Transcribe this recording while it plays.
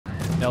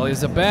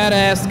Ellie's a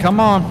badass. Come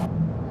on.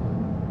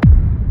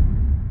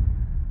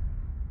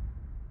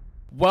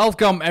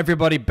 Welcome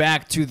everybody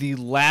back to The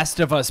Last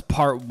of Us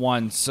Part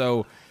 1.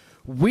 So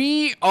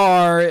we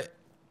are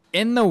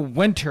in the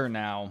winter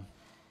now.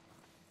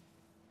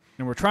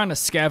 And we're trying to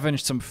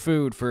scavenge some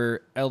food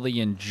for Ellie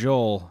and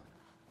Joel.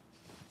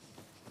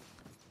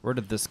 Where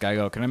did this guy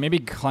go? Can I maybe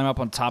climb up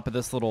on top of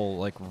this little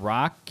like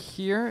rock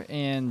here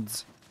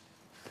and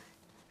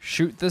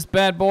shoot this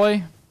bad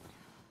boy?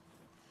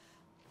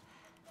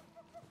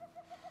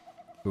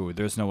 Ooh,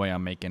 there's no way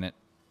I'm making it.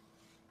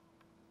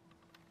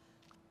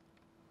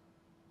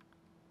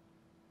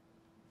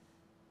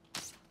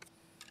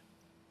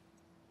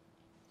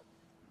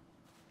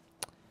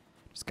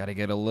 Just gotta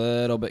get a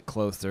little bit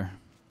closer.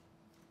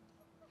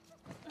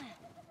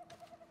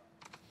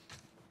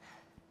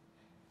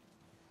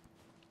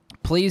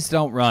 Please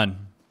don't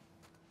run.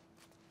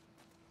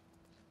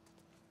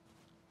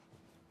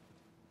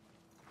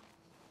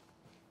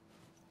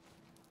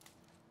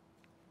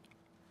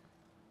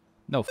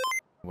 No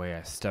way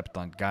I stepped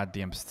on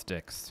goddamn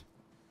sticks.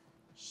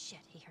 Shit,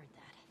 he heard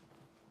that.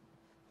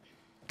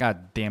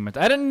 God damn it.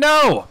 I didn't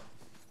know!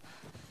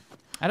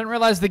 I didn't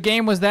realize the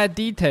game was that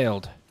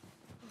detailed.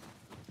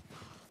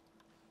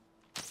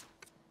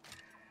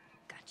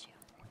 Got you.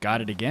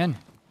 Got it again.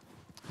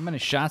 How many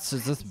shots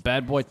does this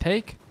bad boy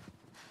take?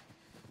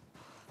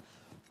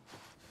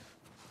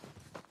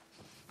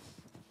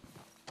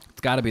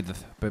 It's gotta be the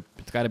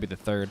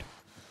third.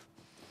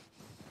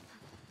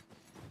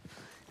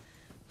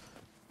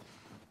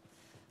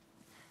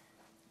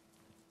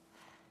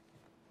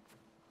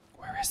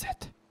 Where is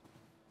it?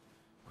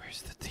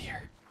 Where's the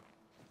deer?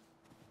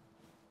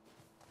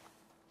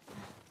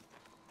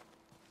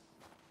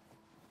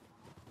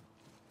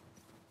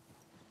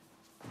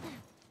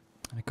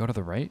 Can I go to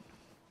the right?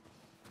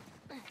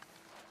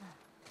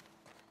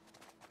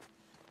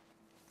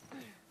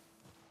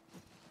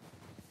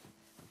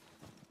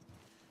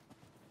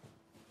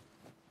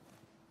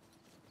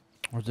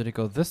 Or did it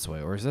go this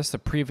way? Or is this the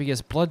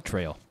previous blood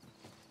trail?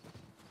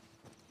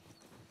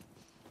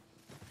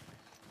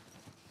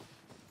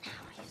 How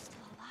are you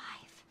still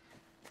alive?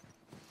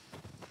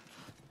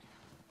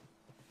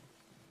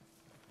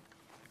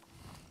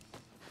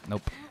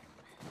 Nope.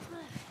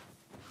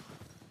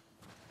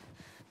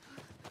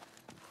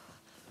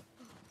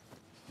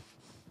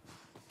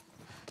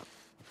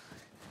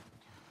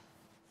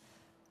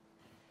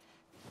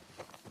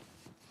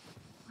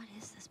 What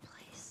is this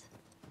place?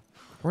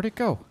 Where'd it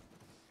go?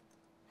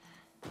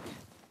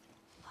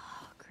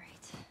 Oh, great.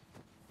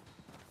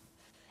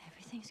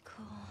 Everything's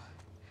cool.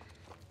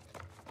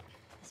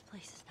 This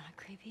place is not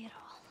creepy at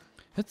all.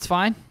 It's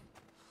fine.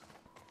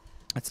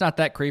 It's not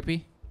that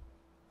creepy.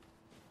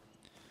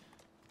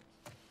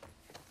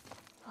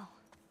 Oh.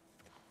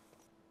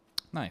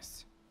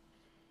 Nice.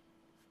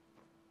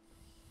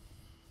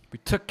 We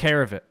took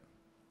care of it.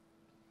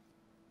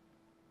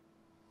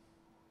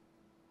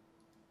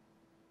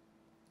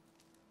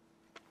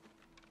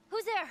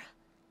 Who's there?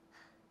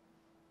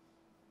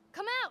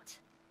 Come out!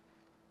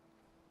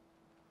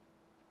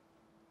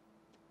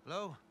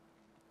 Hello?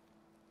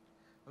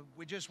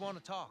 We just want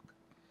to talk.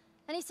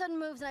 Any sudden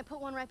moves and I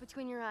put one right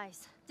between your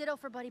eyes. Ditto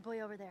for buddy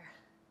boy over there.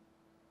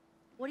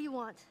 What do you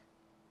want?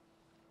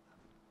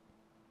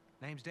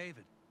 Name's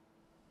David.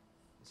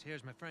 This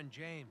here's my friend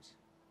James.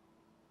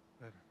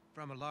 We're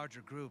from a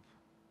larger group.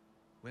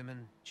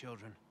 Women,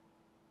 children.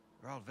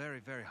 We're all very,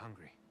 very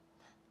hungry.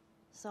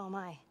 So am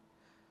I.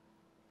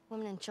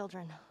 Women and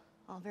children,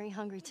 all very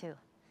hungry too.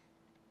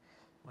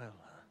 Well,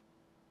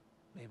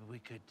 maybe we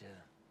could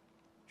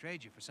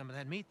trade you for some of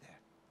that meat there.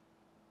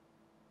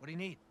 What do you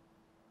need?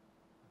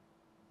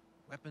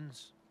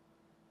 Weapons?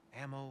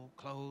 Ammo?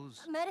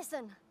 Clothes?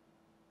 Medicine!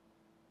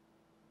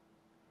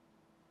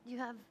 Do you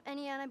have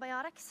any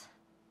antibiotics?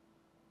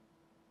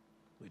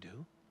 We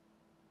do.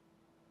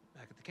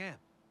 Back at the camp.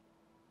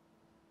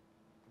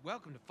 You're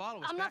welcome to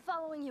follow us I'm back. not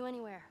following you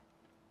anywhere.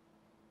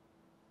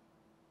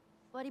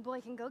 Buddy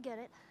boy can go get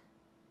it.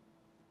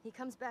 He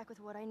comes back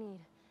with what I need.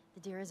 The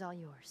deer is all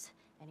yours.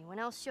 Anyone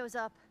else shows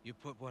up... You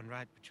put one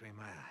right between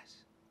my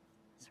eyes.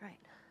 That's right.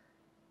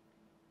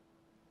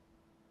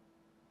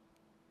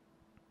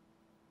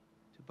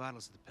 2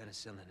 bottles of the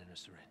penicillin in a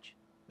syringe.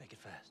 Make it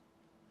fast.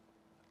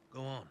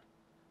 Go on.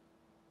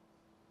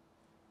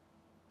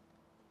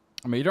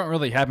 I mean, you don't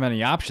really have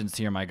many options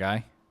here, my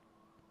guy.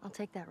 I'll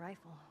take that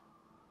rifle.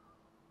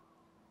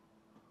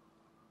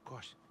 Of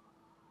course.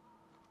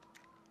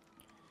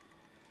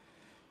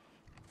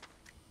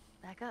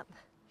 Back up.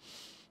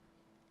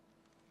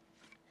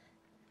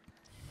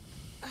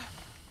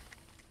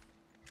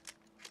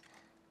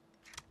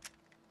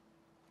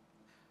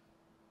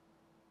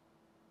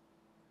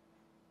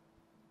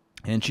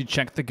 And she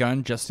checked the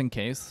gun just in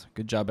case.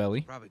 Good job,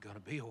 Ellie. Probably gonna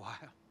be a while.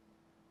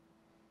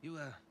 You,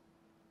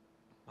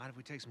 mind if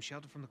we take some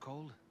shelter from the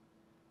cold?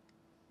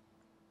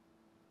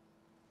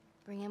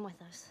 Bring him with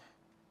us.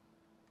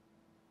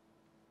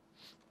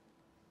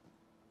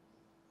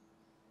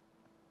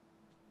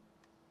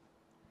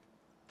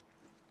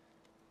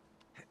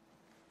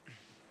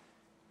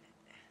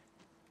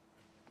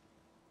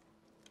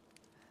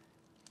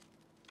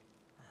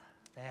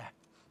 There.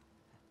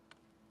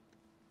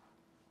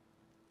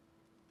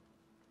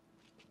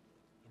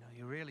 You know,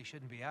 you really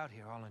shouldn't be out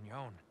here all on your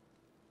own.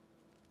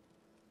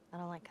 I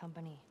don't like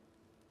company.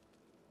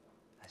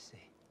 I see.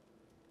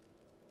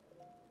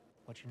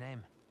 What's your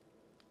name?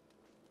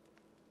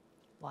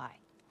 Why?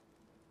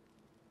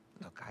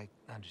 Look, I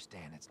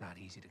understand it's not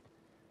easy to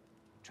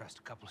trust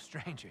a couple of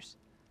strangers.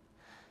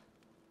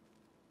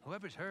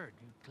 Whoever's hurt,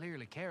 you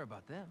clearly care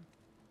about them.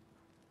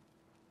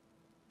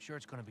 Sure,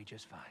 it's gonna be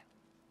just fine.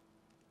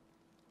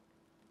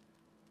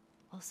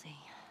 We'll see.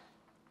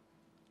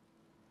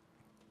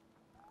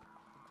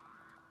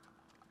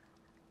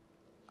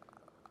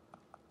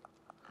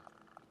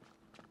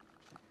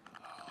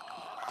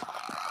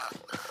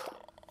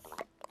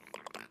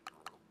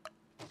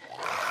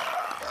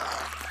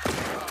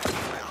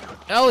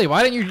 Ellie,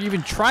 why didn't you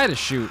even try to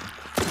shoot?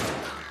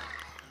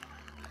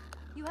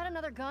 You had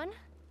another gun?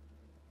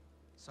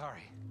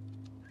 Sorry.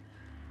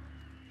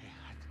 Hey,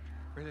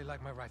 I'd really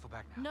like my rifle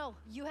back now. No,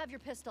 you have your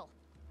pistol.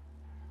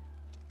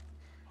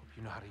 Hope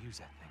you know how to use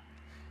that thing.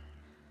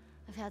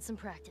 I've had some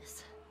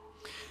practice.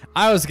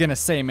 I was gonna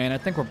say, man, I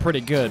think we're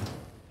pretty good.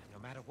 No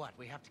matter what,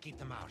 we have to keep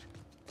them out.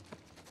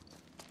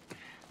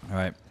 All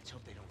right, Let's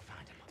hope they don't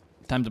find him.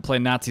 time to play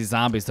Nazi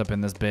zombies up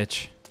in this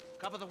bitch.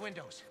 Cover the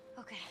windows.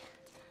 Okay.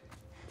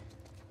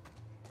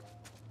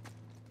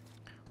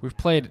 We've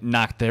played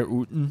Nach der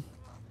Uten.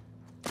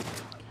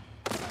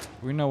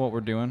 We know what we're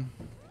doing.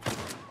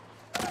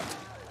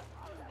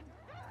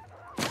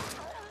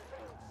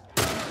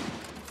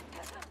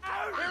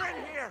 They're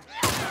in here.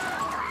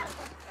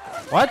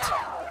 What?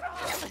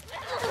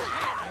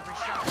 Every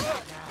shot is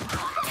hit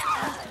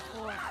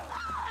now.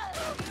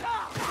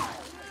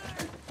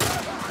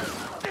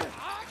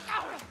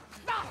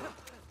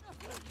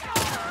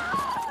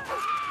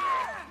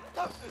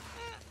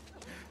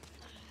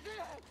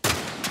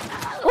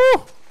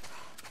 Ooh!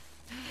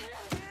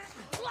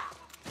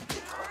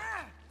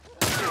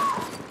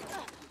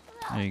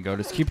 There you go.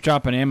 Just keep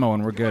dropping ammo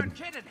and we're good. You're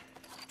kidding.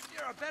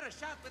 You're a better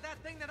shot with that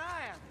thing than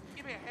I am.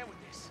 Give me a hand with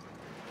this.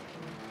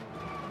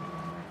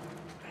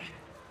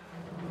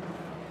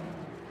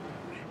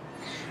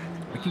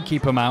 We can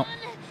keep him out.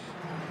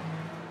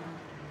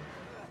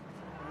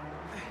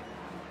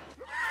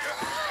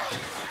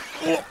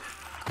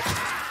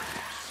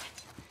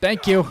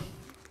 Thank you.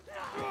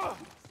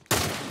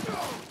 Let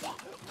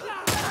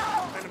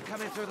them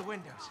come in through the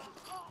windows.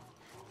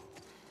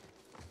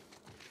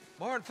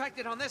 More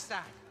infected on this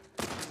side.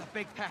 It's a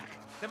big pack.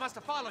 They must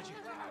have followed you.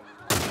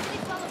 They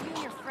followed you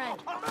and your friend.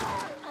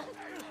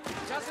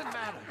 Doesn't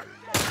matter.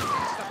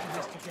 We're stuck in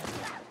this together.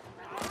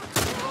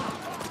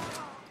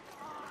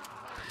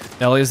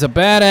 Ellie's a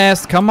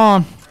badass. Come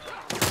on.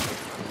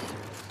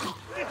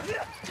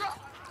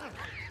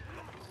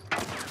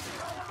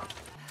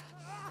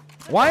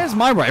 Why is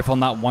my rifle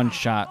not one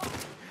shot?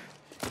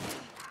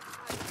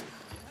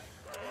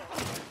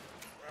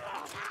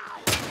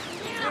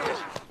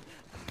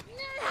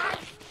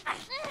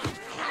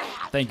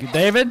 Thank you,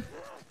 David.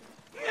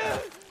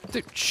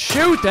 Dude,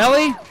 shoot,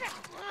 Ellie.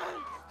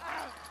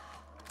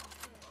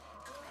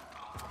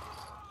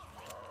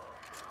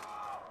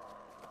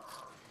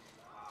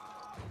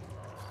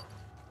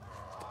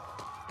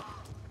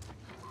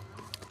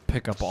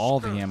 Pick up all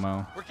the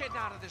ammo. We're getting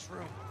out of this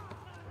room.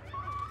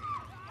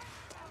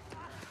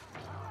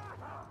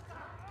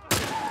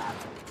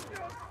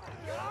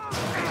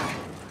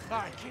 All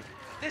right, kid.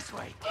 This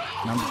way.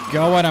 I'm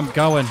going.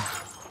 Come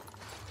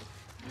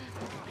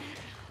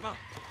on.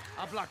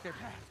 I'll block their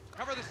path.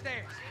 Cover the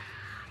stairs.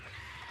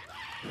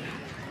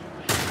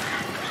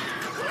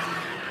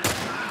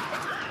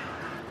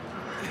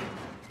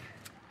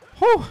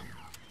 Whew.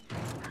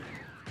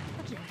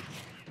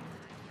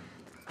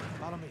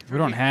 Follow me. We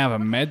don't have a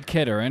med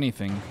kit or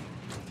anything.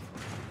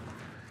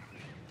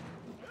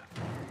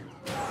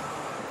 Do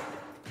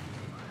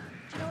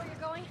you know where you're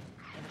going?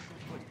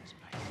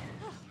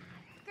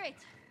 Great.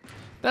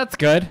 That's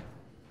good.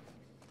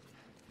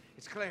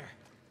 It's clear.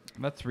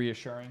 That's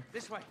reassuring.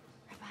 This way.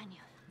 Right behind you.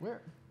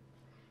 Where?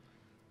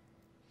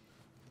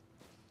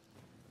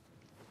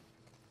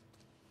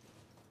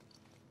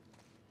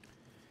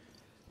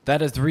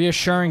 That is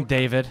reassuring,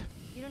 David.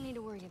 You don't need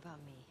to worry about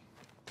me.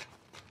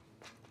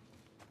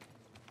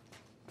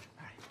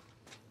 All right.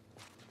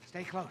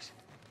 Stay close.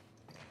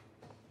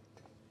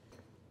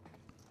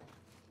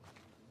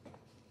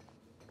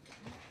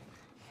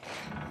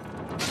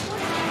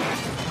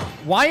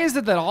 Why is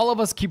it that all of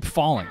us keep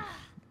falling?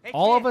 Hey,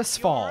 All of kid, us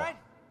you fall. all right?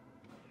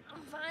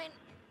 I'm fine.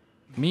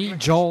 Me,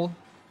 Joel.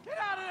 Get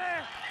out of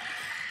there!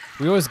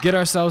 We always get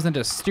ourselves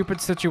into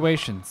stupid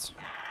situations.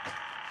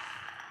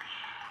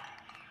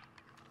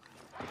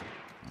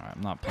 Alright,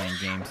 I'm not playing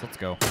games. Let's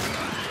go.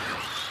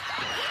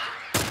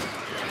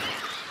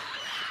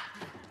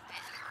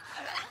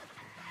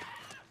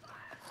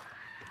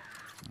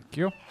 Thank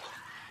you.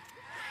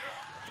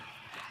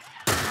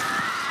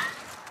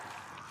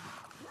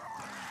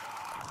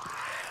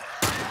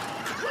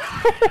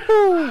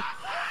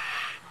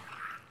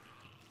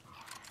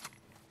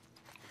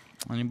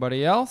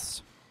 Anybody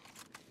else?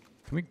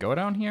 Can we go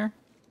down here?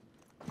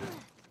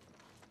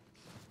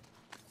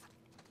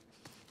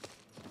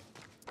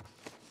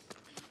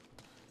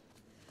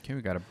 Okay,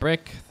 we got a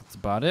brick. That's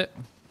about it.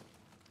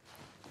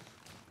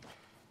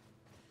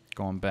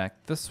 Going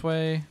back this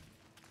way.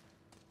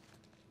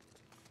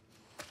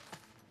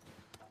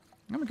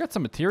 Oh, we got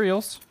some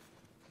materials.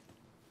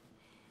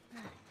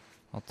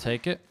 I'll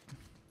take it.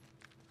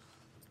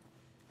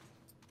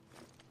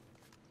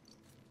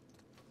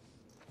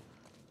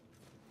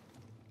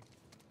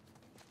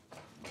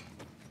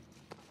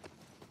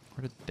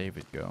 Where did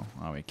David go?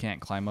 Oh, he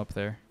can't climb up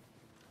there.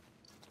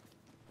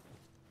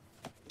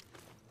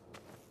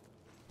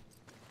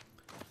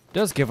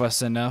 Does give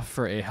us enough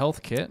for a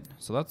health kit,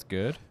 so that's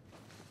good.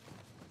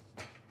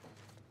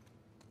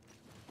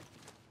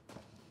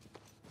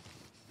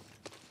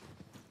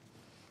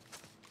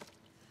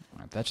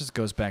 Alright, that just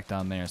goes back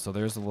down there. So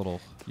there's a little,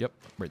 yep,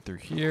 right through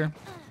here.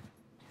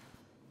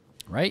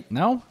 Right?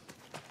 No?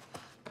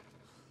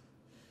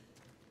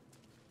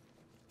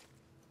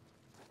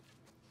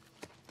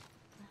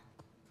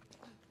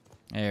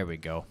 There we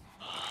go.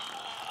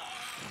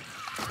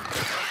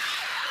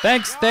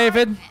 Thanks,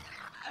 David.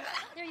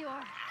 There you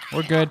are.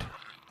 We're good.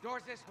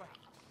 Doors this way.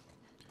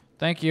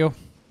 Thank you.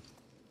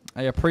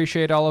 I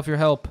appreciate all of your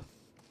help.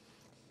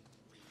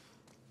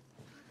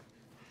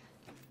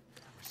 We're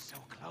so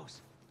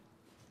close.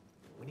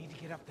 We need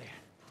to get up there.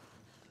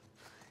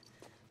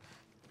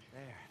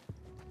 There.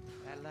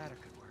 That ladder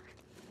could work.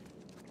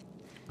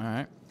 All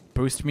right.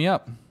 Boost me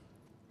up.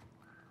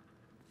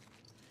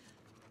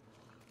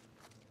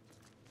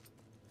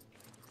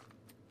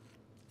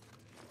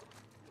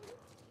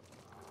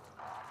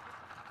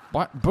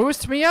 What?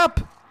 Boost me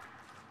up!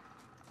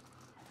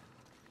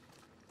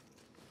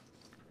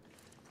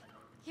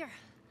 Here.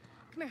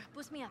 Come here.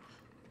 Boost me up.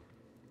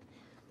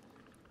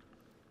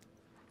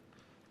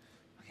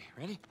 Okay,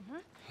 ready?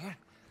 Here.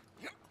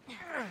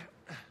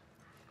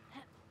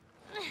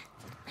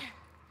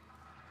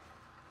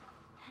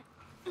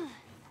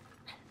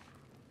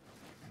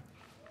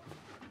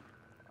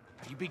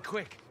 You be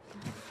quick.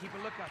 Keep a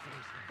lookout for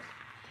these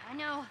things. I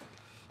know.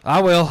 I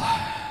will.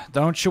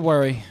 Don't you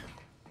worry.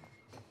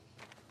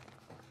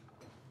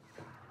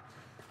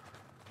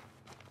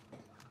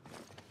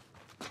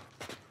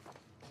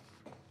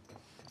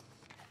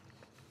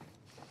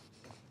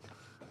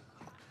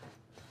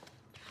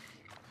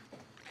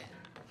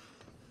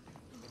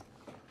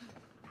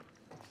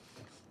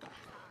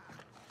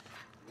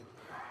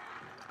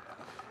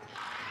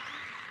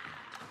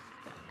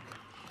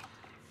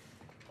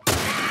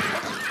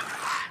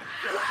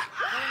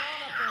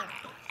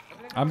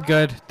 I'm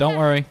good. Don't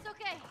worry. It's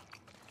okay.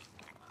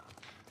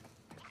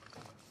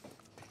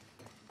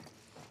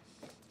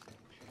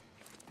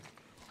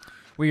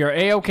 We are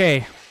A-okay.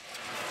 Here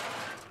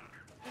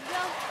we go.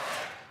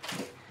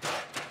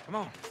 Come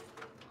on.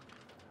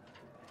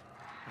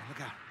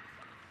 Look out.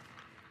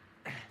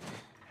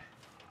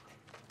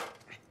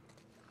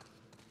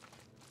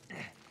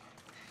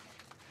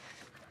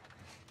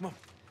 Come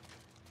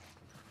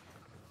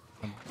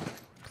on.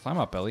 Climb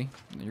up, Ellie.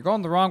 You're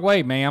going the wrong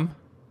way, ma'am.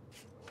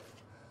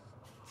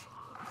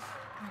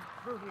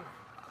 Through here.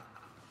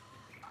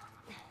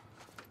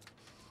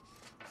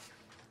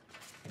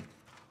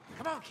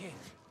 Come on, kid.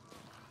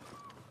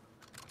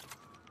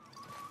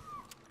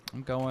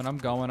 I'm going, I'm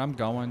going, I'm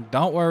going.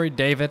 Don't worry,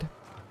 David.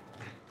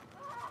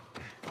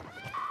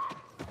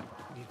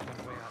 We need to find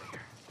a way out of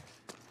here.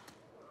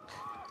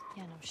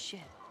 Yeah, no shit.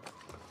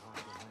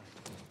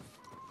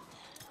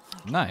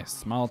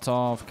 Nice.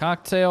 Molotov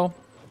cocktail.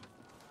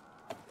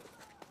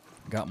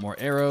 Got more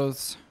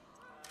arrows.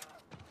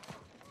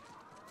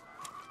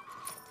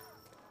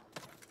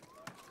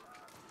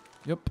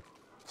 Yep.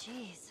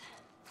 Jeez.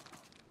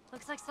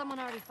 Looks like someone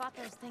already fought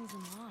those things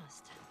and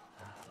lost.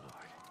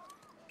 Lord.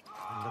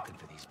 I'm looking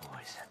for these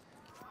boys.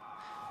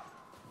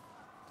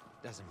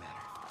 Doesn't matter.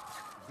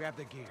 Grab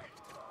the gear.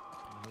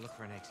 I'm gonna look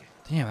for an exit.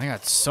 Damn, I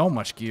got so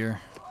much gear.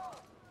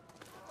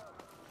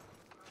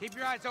 Keep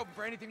your eyes open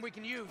for anything we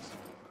can use.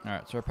 All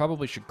right, so I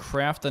probably should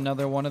craft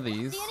another one of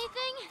these. See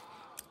anything?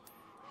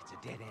 It's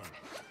a dead end.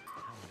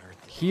 How on earth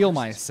did Heal they-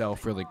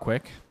 myself really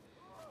quick.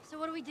 So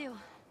what do?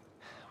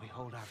 We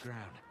hold our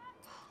ground.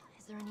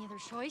 Is there any other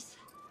choice?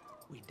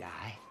 We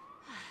die.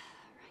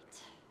 Right.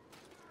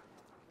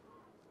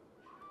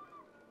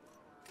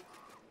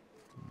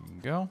 There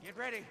you go. Get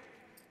ready.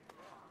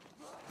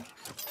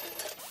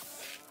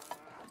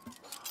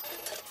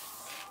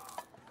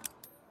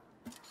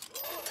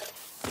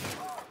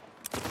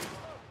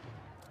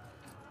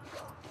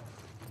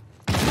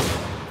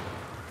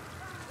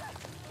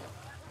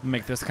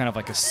 Make this kind of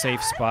like a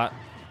safe spot.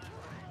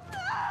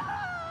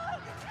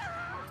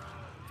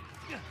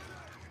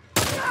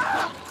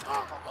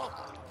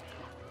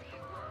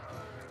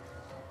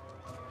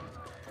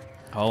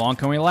 How long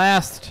can we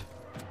last?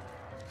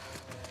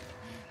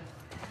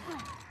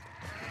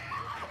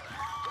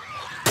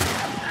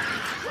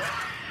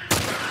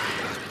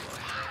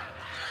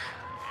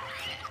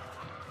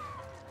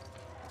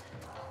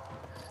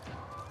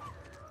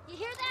 You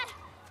hear that?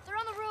 They're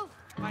on the roof.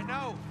 I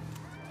know.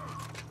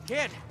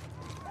 Kid.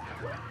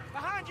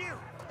 Behind you.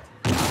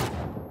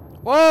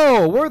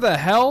 Whoa, where the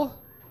hell?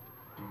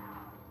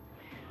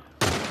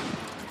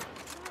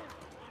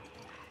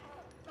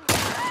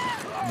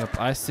 Yep,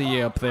 I see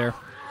you up there.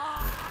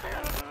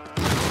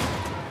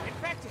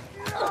 Infected.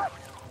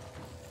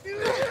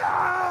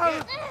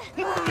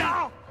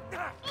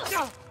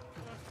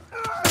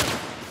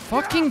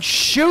 Fucking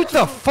shoot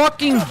the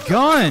fucking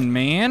gun,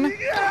 man.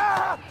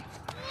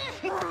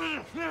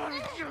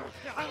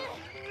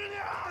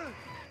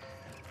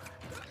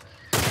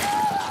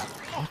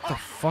 What the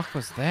fuck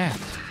was that?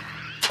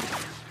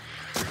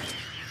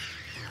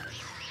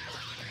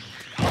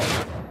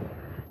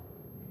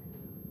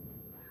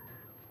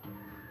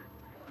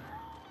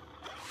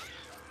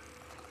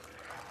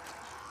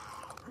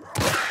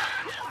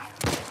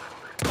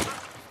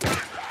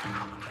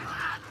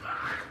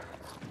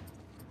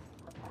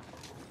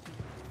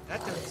 That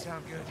doesn't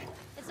sound good.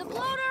 It's a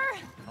bloater!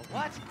 A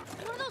what?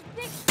 One of those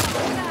big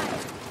fucking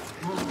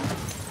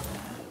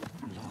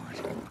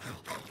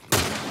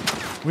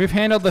guys. We've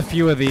handled a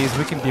few of these.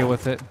 We can deal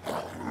with it.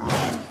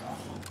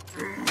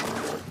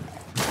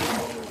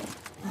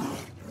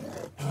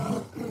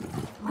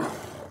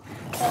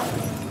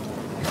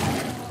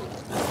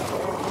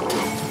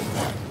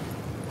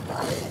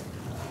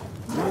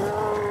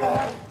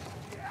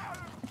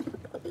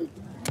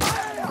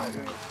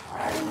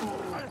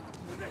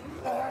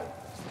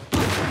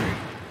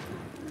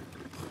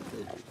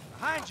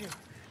 Behind you.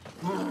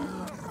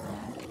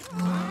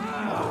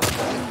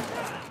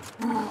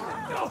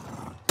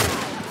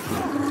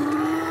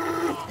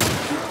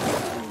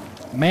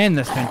 Man,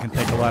 this thing can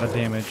take a lot of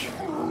damage.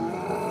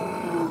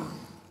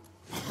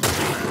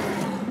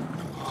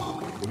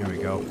 Here we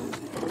go.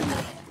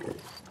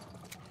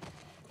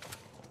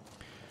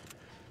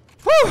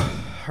 Whew!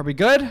 Are we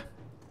good?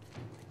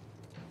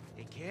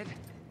 Hey, kid.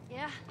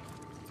 Yeah,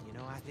 You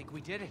know, I think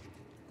we did it.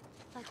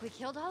 like we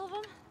killed all of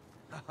them?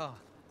 Oh,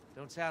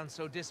 don't sound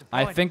so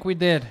disappointed. I think we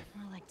did.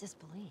 More like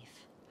disbelief.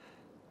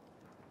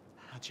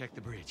 I'll check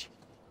the bridge.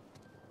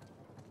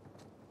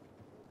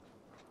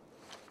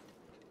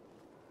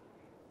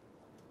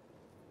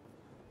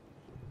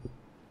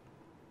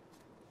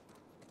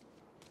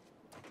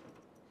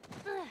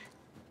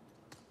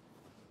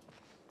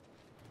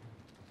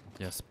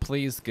 Yes,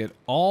 please get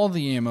all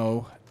the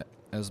ammo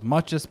as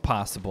much as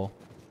possible.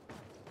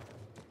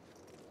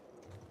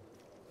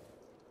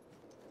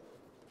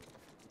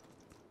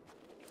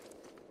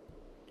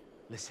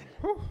 Listen.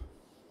 No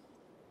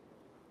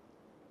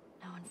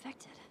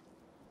infected.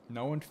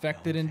 No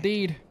infected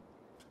indeed.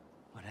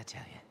 What'd I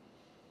tell you?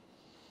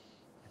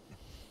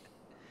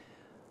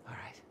 All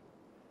right.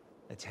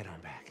 Let's head on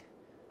back.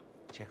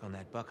 Check on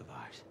that buck of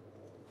ours.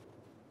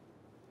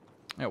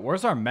 Yeah,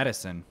 where's our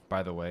medicine,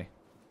 by the way?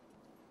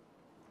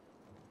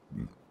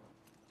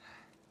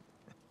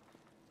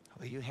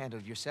 Well, you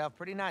handled yourself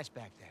pretty nice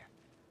back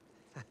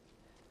there.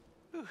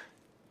 Whew.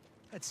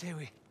 I'd say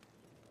we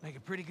make a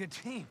pretty good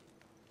team.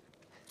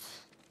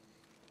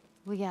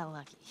 We got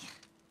lucky.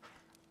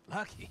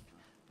 Lucky?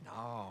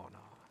 No.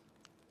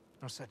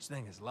 No such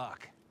thing as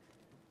luck.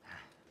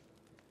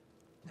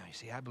 Now, you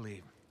see, I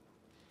believe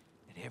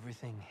that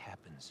everything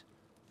happens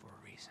for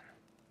a reason.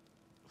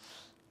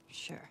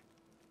 Sure.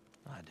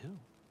 I do.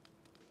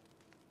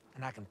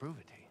 And I can prove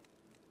it to you.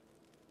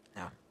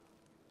 Now,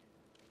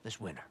 this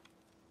winter,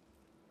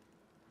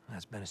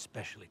 that's been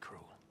especially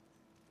cruel.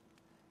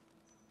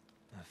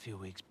 A few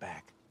weeks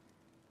back,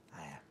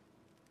 I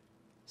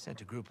sent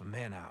a group of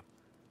men out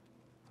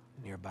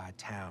to a nearby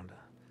town to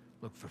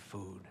look for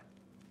food.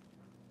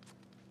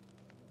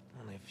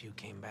 Only a few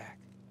came back.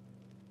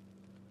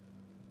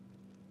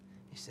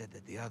 He said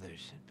that the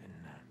others had been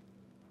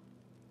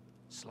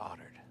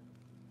slaughtered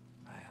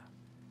by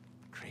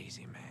a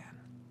crazy man.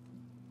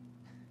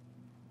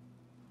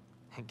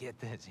 And get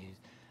this, he's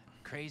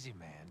a crazy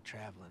man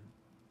traveling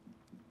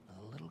with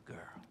a little girl.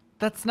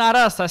 That's not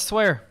us, I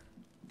swear.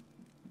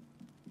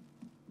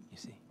 You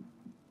see,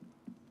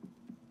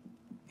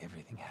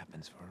 everything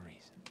happens for a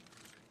reason.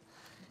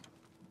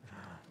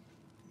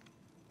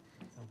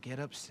 Don't get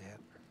upset.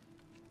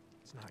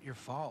 It's not your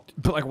fault.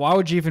 But, like, why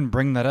would you even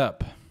bring that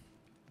up?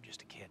 I'm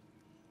just a kid.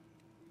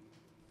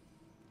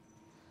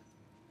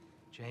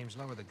 James,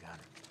 lower the gun.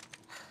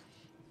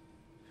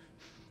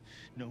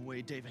 No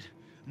way, David.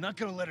 I'm not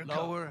gonna let her go.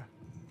 Lower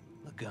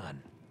the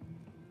gun.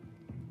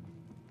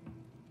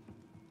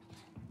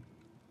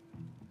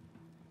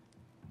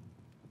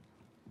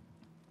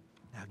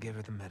 Now give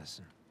her the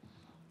medicine.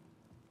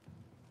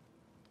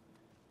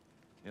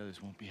 The others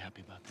won't be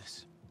happy about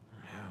this.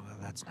 Yeah, well,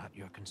 that's not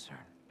your concern.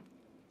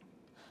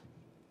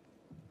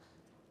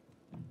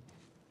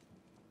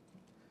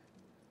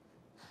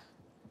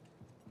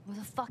 Move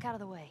the fuck out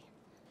of the way.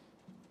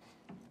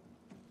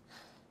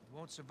 You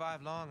won't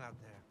survive long out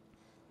there.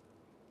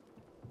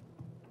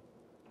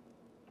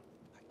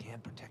 I can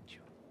protect you.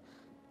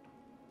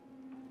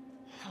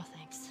 No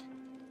thanks.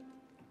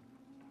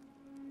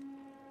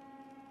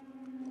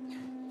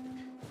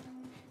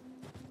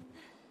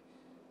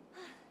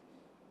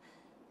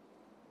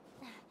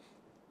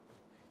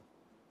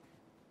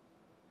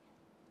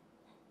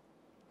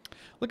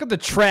 Look at the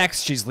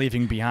tracks she's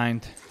leaving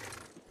behind.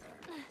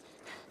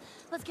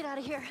 Let's get out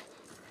of here.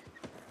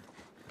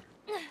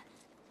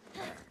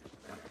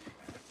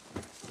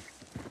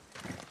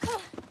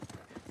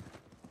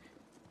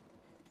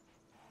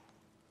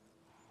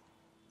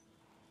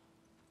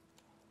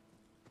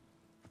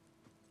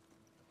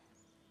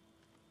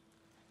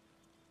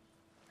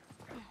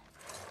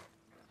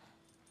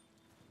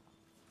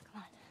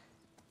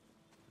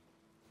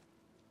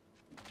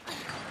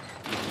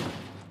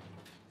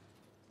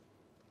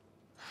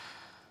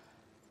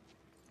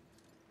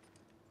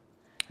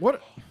 What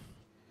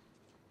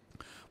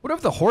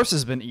have the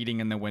horses been eating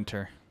in the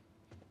winter?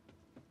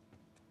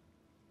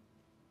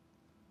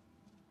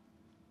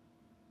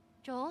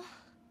 Joel?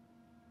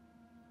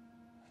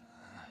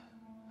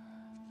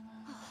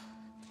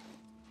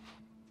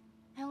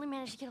 I only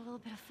managed to get a little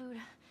bit of food.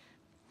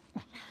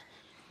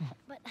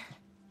 But I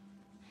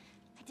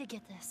did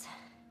get this.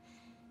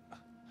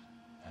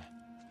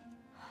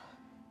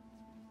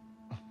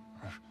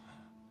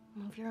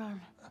 Move your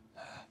arm.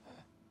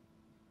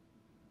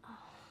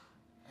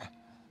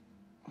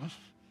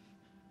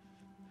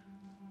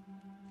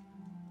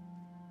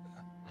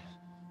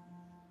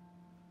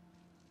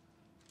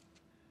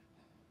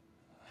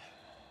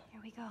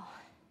 Here we go.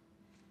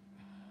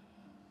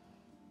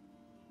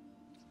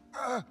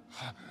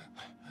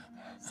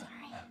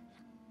 Sorry.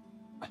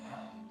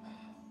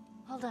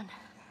 Hold on.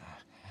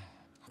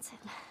 That's it.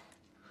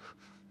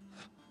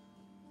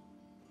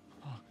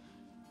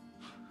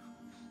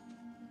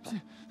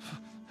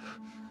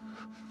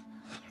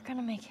 You're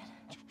gonna make it.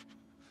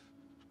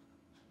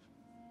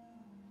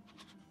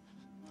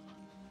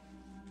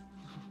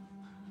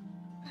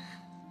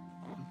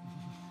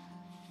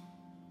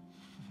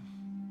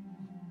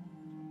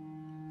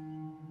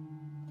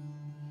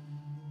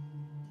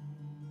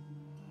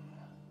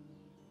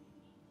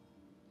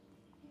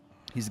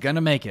 He's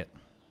gonna make it.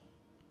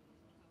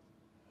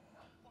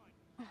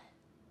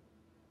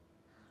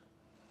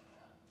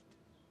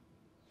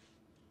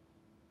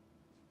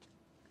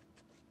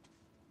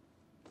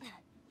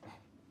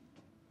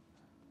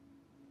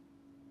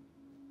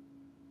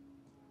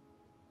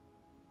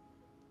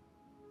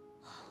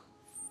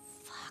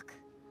 Fuck.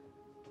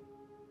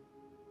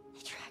 They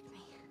tracked me.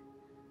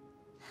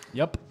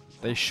 Yep,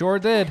 they sure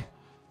did.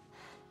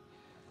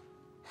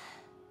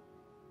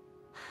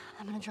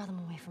 I'm gonna draw them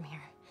away from here.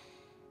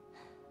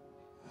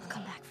 I'll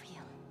come back for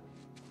you.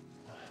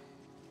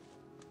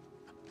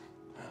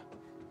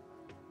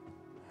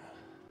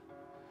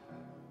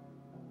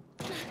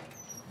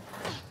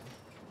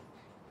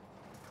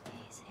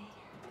 Easy.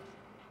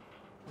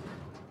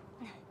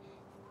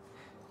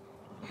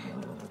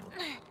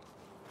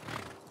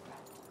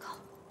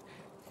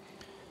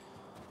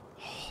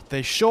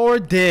 They sure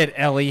did,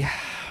 Ellie.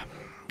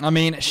 I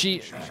mean,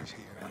 the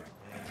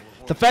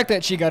fact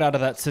that she got out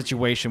of that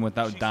situation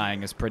without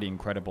dying is pretty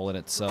incredible in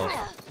itself. Hey,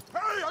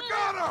 I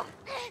got her!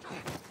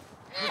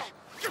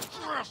 Get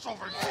your ass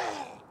over here!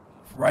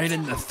 Right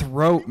in the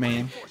throat,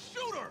 man.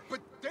 Shoot her! But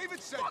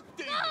David said...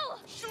 David! No!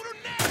 Shoot her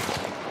now!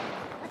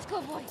 Let's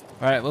go, boy.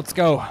 All right, let's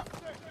go.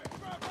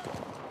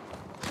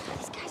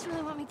 These guys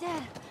really want me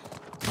dead.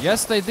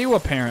 Yes, they do,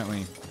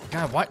 apparently.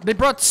 God, what? They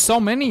brought so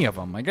many of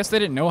them. I guess they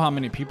didn't know how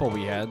many people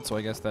we had, so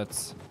I guess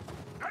that's...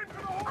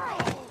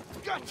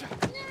 Gotcha!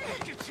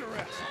 Get your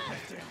ass up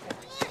there.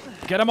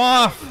 Get him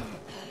off!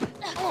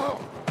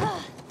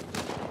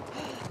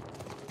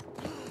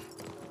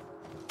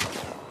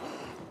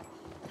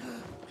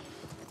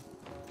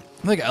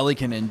 I think Ellie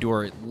can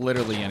endure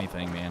literally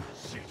anything, man.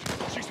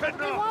 She's heading What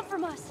do you up! want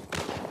from us?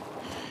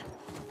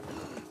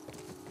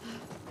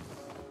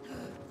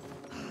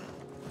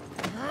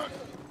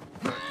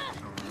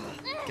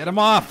 Get him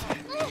off!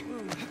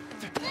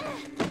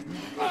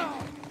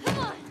 Come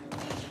on.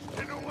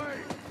 In the way!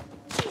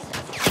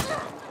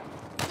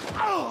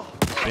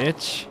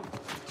 Bitch.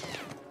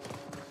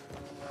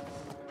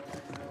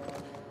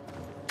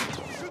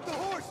 Shoot the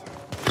horse!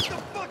 Shoot the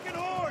fucking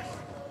horse!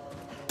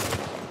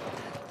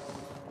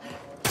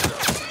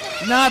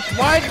 Not,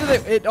 why do they,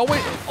 it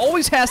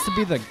always has to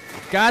be the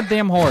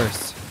goddamn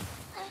horse.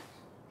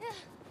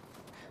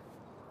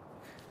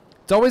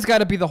 It's always got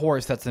to be the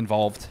horse that's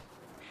involved.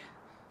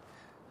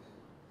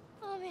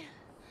 Oh, man.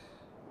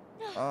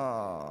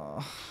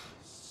 Oh.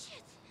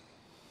 Shit.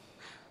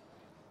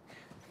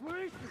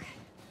 Wait!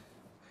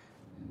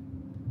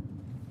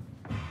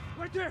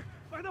 Right there!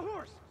 By the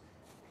horse!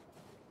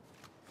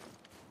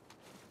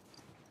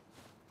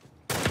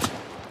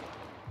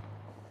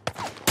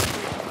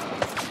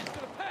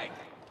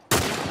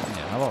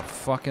 Yeah, how about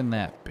fucking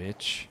that,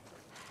 bitch?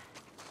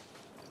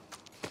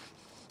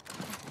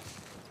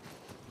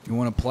 You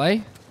want to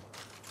play?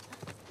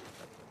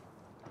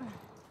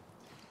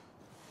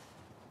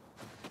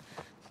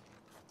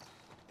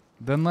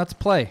 Then let's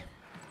play.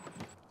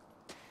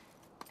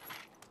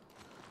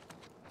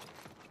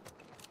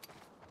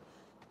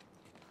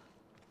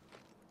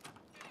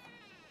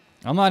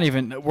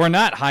 We're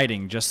not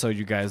hiding, just so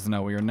you guys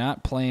know. We are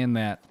not playing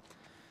that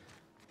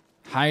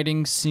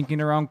hiding,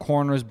 sneaking around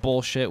corners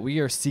bullshit. We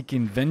are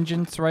seeking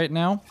vengeance right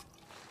now.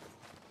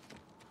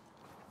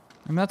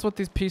 And that's what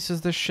these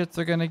pieces of shits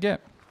are gonna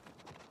get.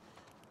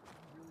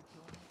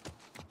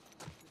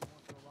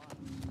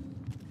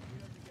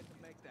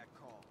 Make that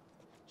call.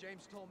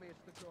 James told me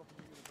it's the girl from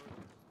the university.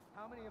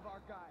 How many of our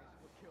guys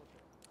were killed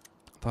there?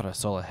 Thought I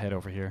saw a head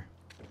over here. I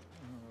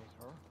don't know it was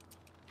her.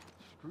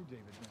 Screw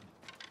David then.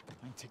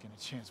 I ain't taking a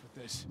chance with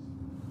this.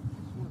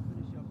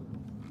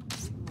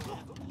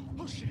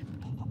 Oh shit!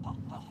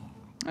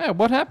 Hey,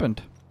 what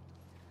happened?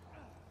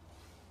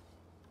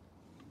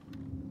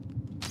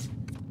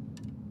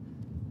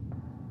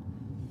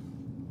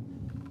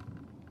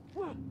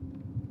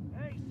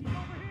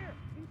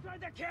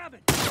 Inside the cabin!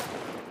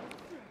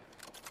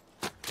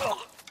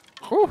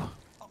 Ooh.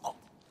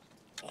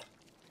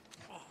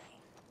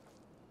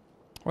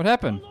 What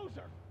happened?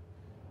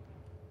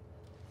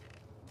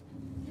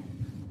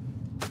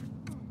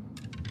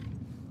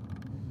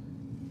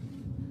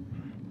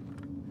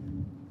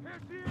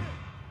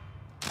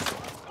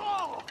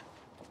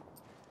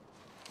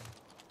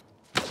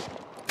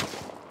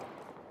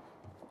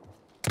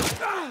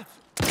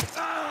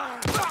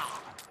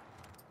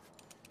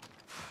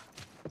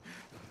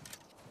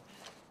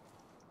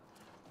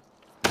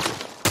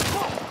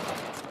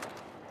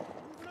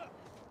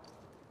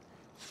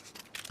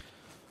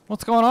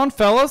 What's going on,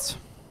 fellas?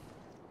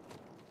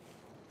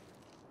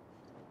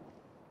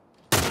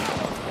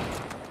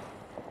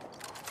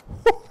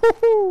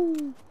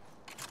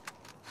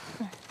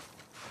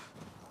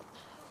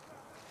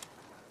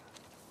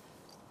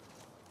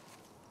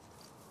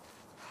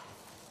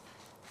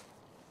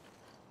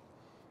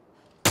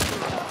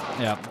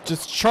 Yeah,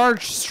 just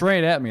charge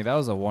straight at me. That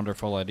was a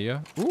wonderful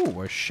idea.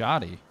 Ooh, a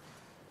shotty.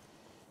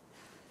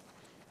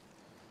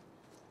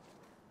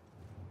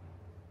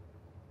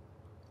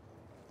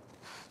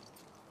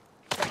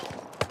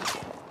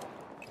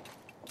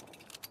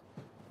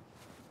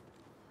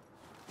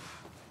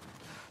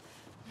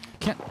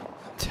 Can't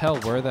tell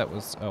where that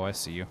was. Oh, I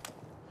see you.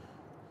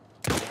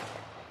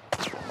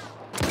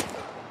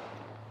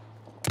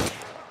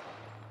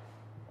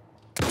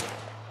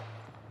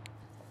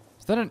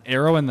 Is that an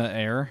arrow in the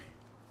air?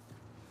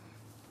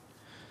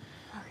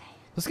 Okay.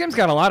 This game's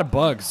got a lot of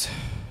bugs.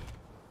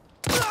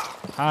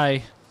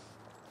 Hi.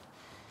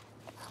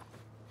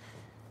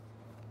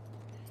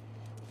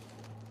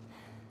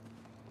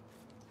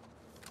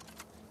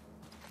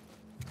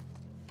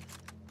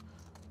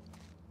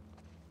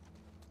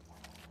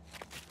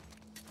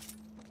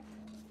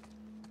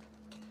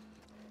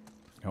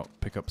 Oh,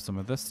 pick up some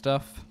of this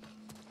stuff.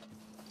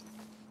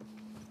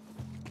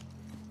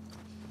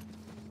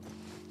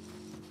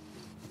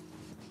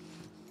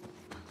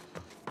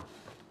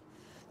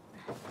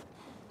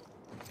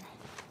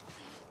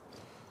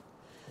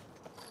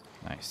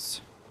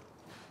 Nice.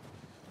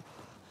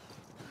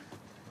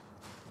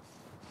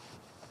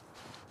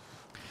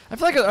 I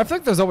feel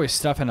like there's always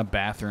stuff in a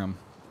bathroom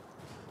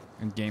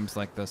in games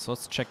like this. So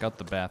let's check out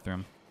the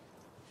bathroom.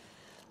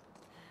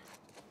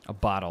 A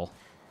bottle.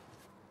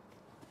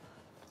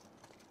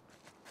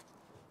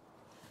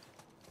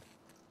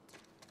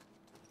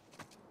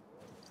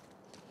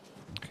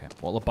 Okay,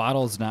 well, a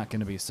bottle is not going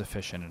to be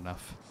sufficient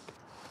enough.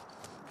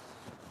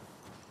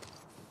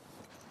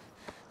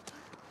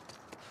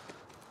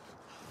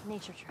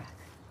 Nature track.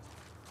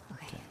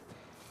 Okay.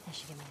 That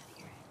should get me out of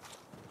here.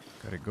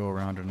 Gotta go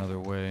around another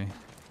way.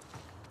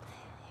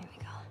 Here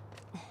we go.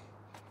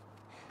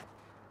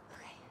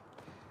 Okay.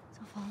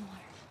 Don't fall in the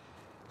water.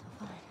 Don't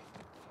fall in.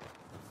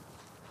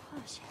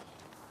 Oh, shit.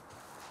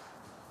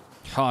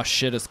 Oh,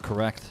 shit is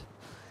correct.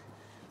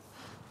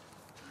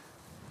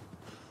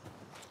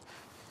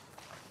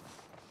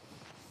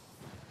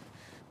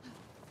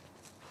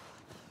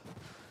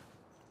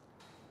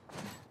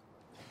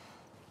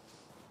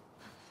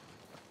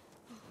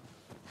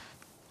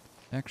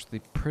 Actually,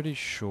 pretty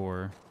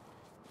sure.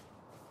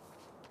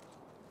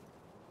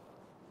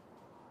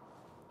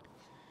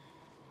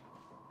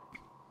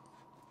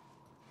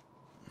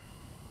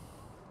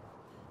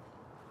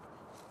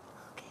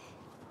 Okay.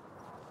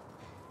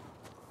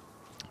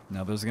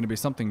 Now there's going to be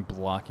something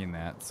blocking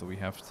that, so we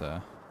have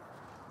to.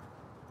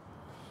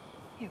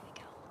 Here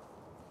we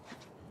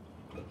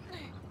go.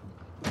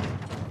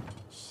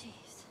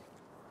 Jeez.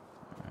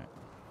 Alright.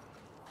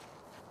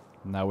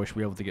 Now I wish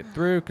we were able to get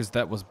through because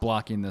that was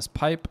blocking this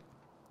pipe.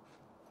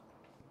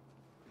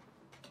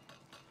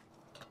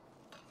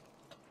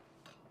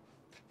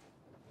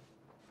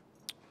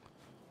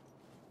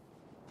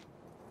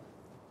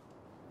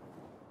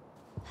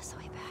 That's the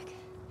way back.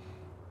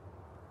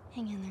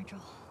 Hang in there, Joel.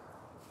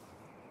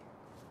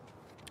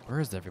 Where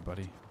is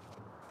everybody?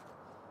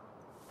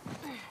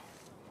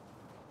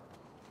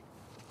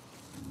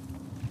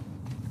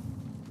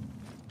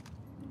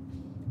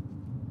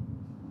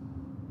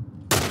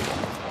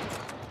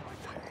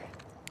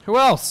 Who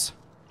else?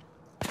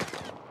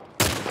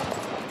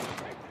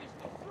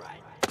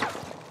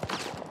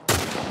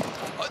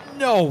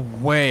 No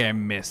way I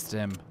missed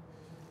him.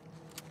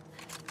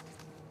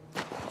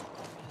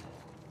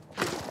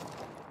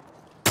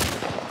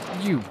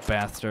 You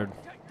bastard.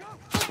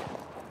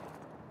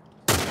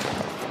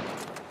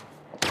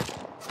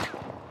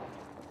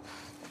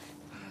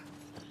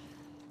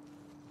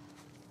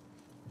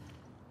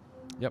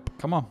 Yep,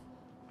 come on.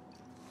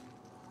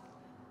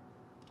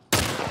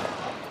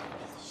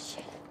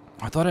 Shit.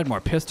 I thought I had more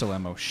pistol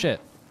ammo.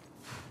 Shit.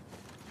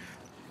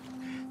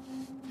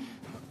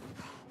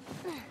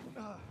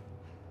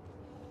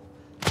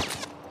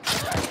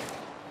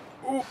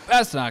 Ooh,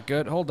 that's not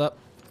good. Hold up.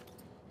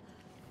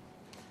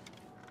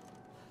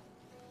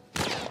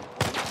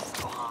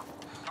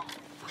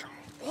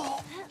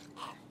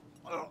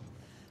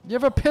 You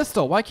have a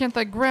pistol. Why can't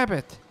I grab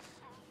it?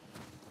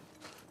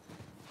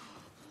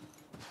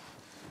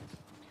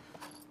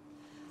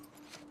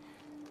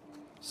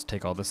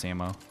 take all this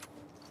ammo.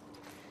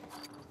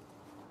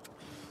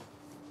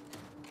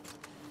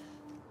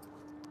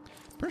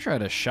 Pretty sure I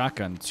had a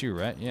shotgun too,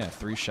 right? Yeah,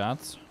 3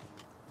 shots.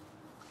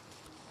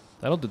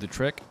 That'll do the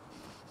trick.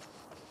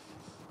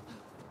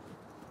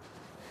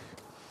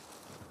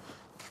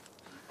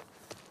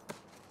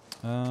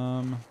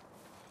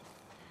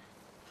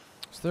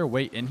 Is there a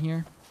way in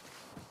here?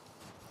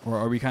 Or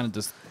are we kind of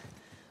just...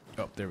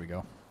 Oh, there we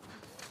go.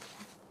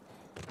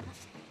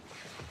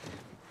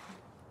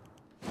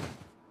 I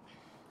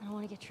don't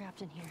want to get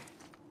trapped in here.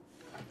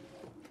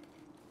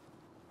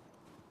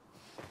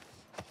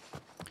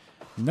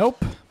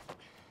 Nope.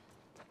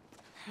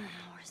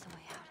 Where's the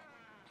way out?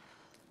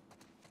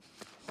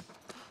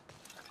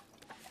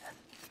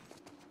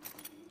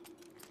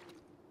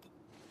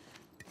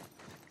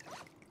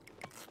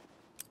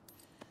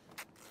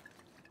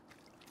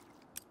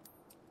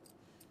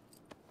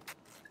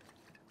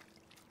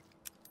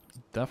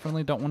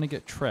 Definitely don't want to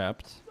get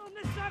trapped. On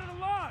this side of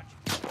the lodge!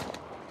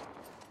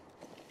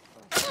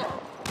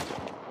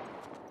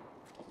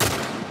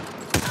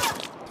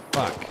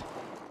 Fuck.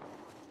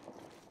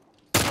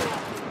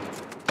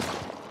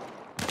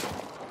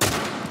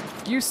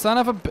 You son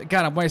of a...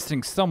 God, I'm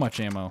wasting so much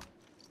ammo.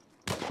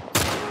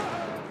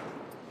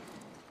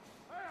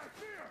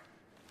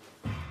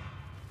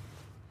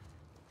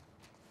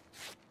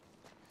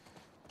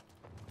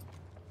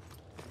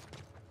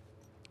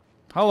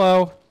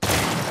 Hello.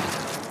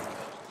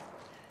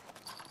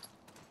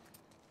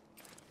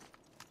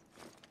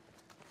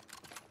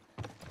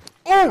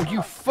 Oh,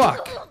 you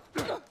fuck.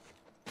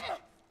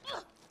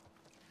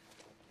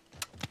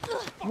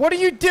 What are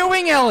you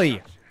doing,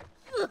 Ellie?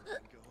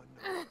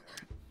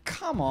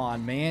 Come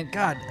on, man.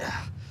 God.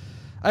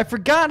 I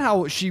forgot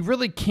how she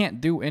really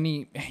can't do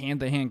any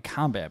hand-to-hand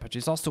combat, but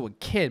she's also a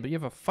kid, but you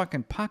have a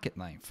fucking pocket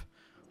knife.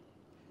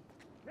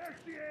 There's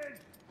the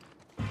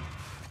end!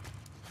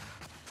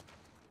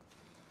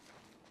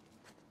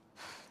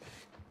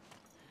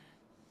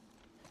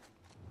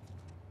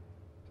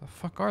 The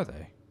fuck are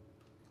they?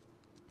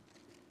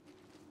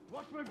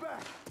 Watch my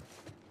back!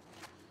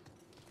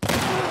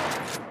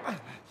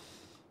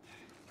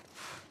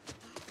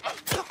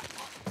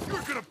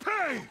 You're gonna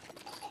pay!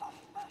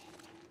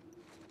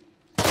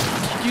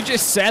 You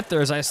just sat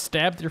there as I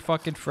stabbed your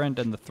fucking friend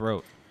in the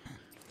throat.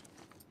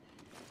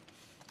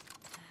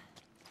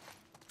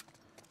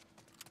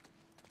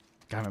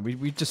 God, man,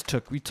 we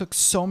took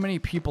so many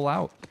people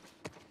out.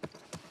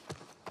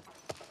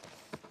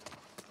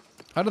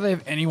 How do they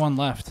have anyone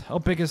left? How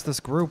big is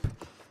this group?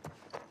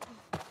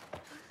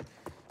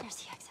 There's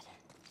the exit.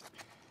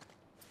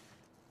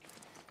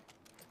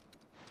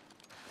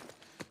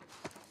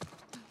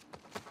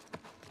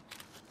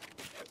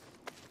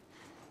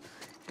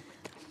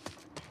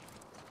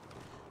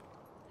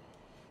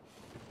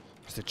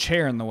 There's a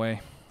chair in the way.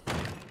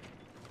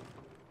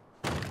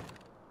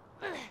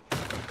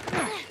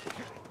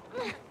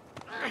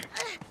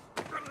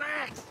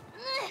 Relax.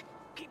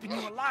 Keeping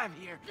you alive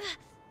here.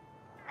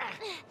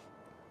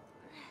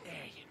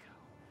 There you go.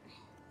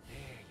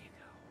 There you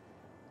go.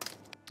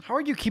 How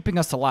are you keeping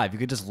us alive? You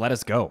could just let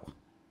us go.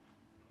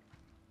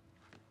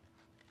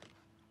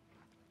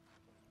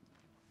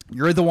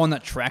 You're the one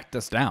that tracked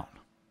us down.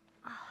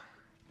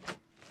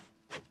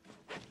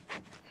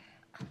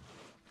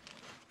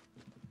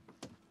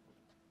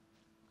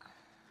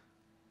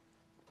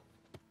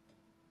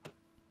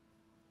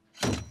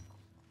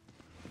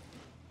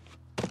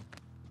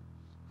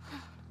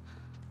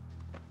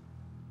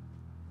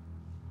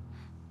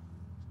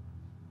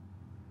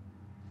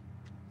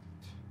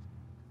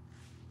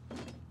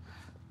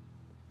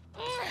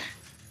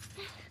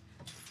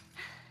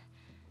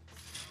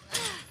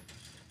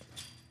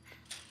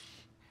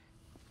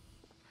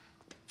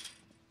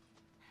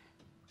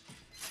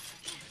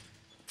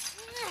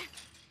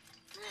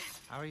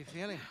 How are you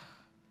feeling?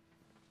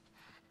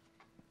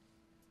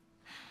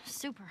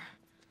 Super.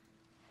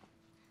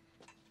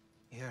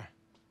 Here.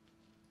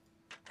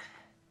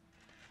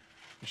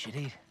 You should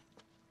eat.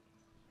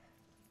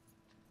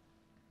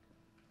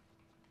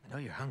 I know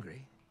you're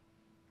hungry.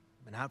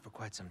 You've been out for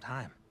quite some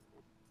time.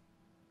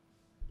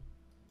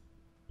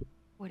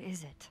 What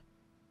is it?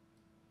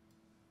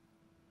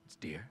 It's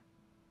deer.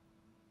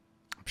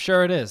 I'm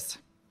sure it is.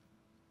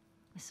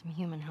 With some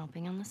human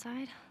helping on the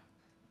side?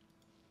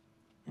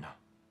 No.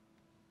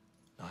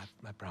 No,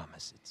 I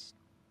promise. It's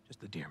just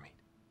the deer meat.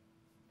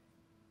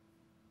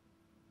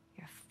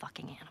 You're a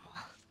fucking animal.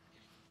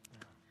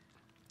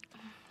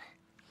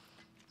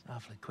 It's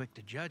awfully quick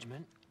to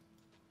judgment.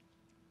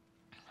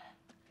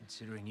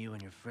 Considering you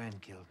and your friend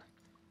killed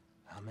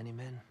how many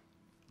men?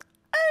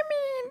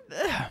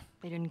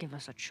 They didn't give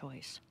us a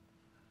choice.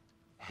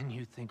 And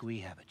you think we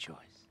have a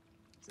choice?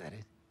 Is that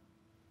it?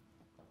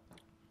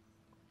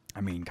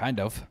 I mean, kind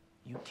of.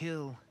 You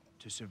kill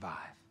to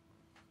survive.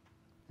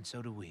 And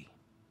so do we.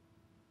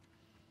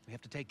 We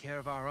have to take care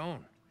of our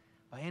own,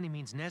 by any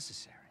means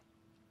necessary.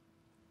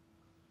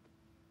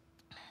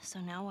 So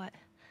now what?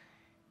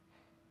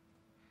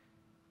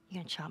 You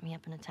gonna chop me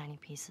up into tiny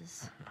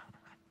pieces?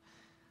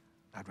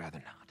 I'd rather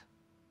not.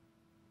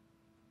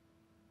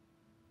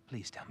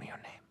 Please tell me your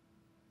name.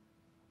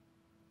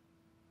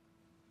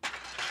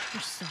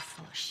 You're so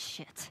full of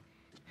shit.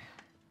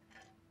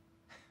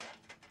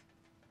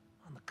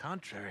 On the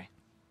contrary,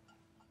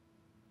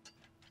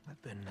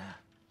 I've been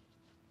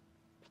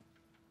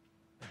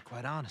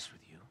quite honest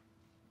with you.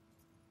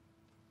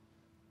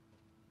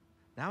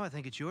 Now I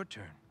think it's your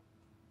turn.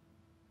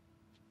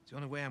 It's the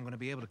only way I'm going to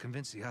be able to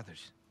convince the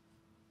others.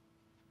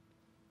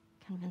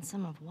 Convince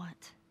them of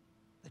what?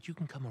 That you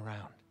can come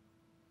around.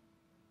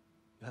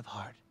 You have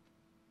heart.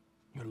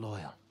 You're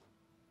loyal.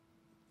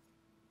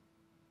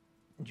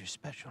 And you're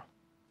special.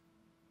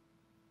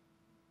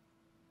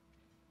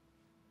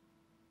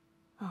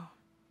 Oh.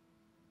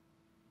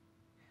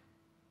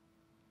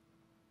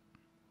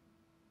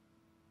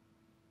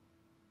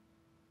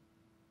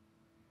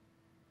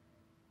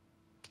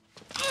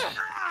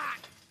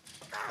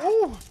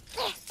 Ooh!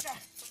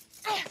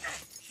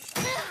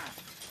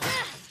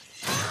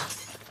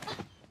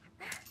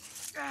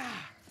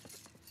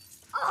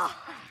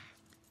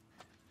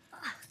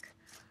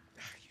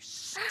 You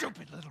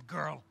stupid little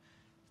girl.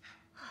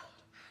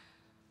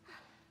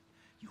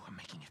 You are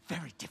making it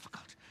very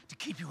difficult to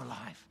keep you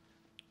alive.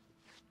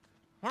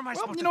 What am I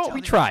Well, supposed you to know what? tell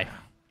We the try. others?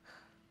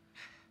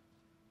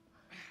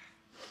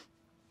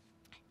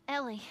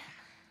 Ellie,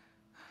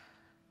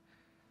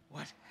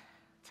 What?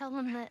 tell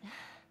them that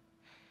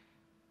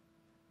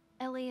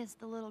Ellie is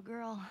the little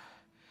girl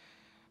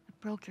that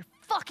broke your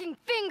fucking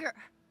finger.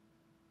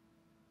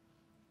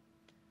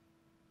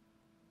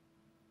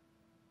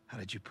 How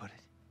did you put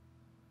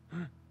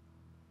it?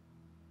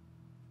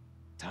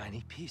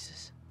 Tiny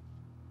pieces.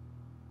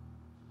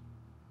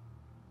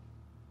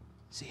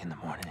 See you in the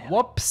morning, Ellie.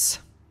 Whoops.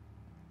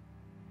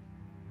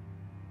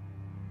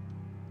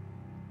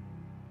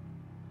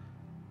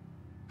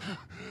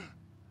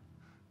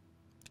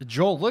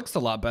 Joel looks a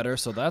lot better,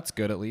 so that's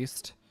good at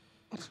least.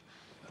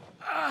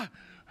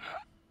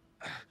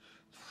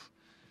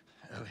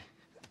 Ellie.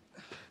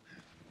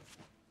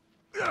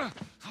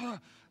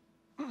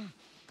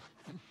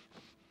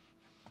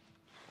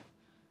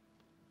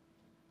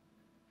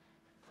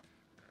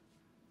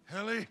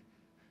 Ellie.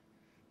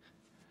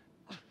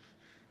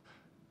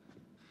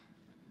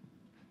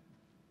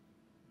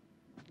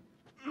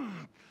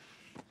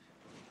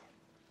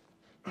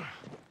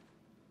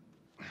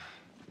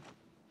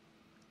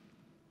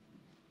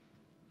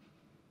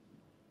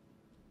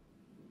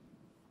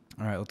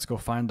 All right, let's go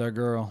find our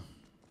girl.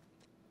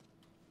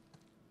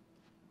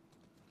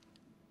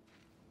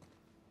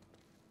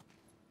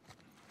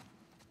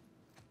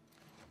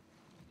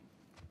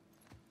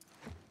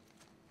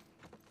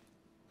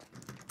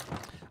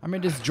 I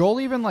mean, does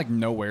Joel even, like,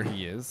 know where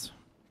he is?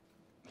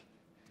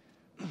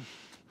 Where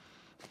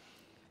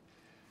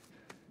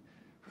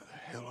the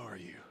hell are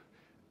you?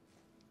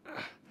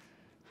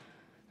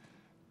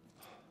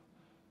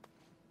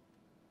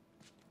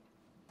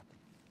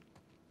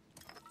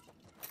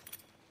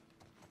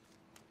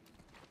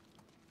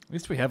 At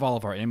least we have all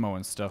of our ammo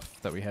and stuff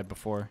that we had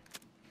before.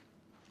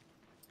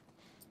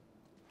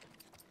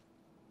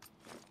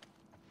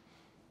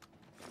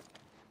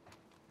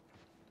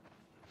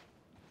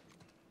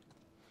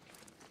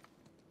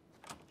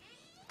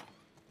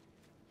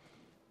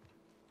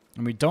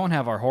 And we don't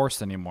have our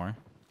horse anymore.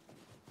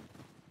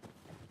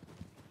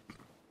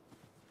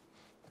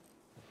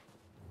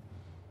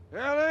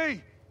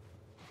 Ellie!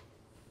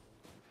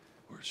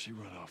 Where'd she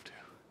run off to?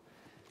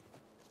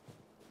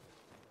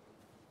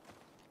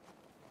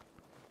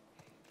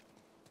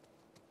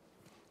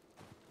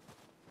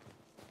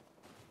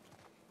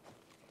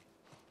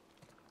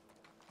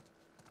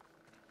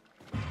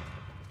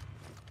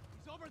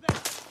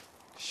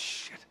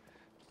 Shit.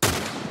 Oh,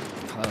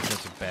 that was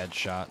such a bad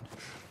shot.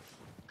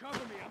 Cover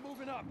me, I'm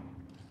moving up.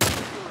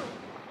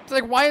 It's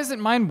like, why isn't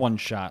mine one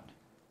shot?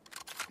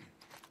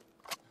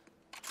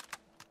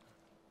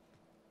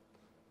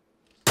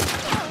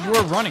 You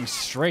were running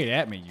straight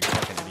at me, you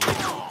fucking idiot.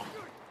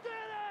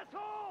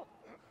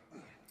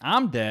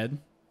 I'm dead.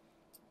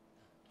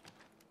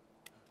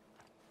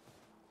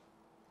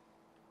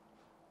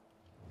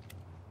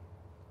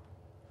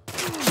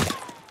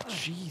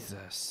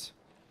 Jesus.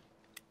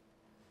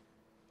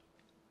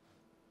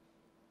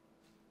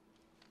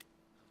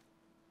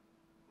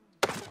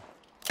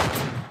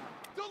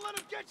 Don't let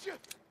him get you!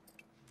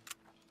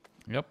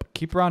 Yep,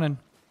 keep running.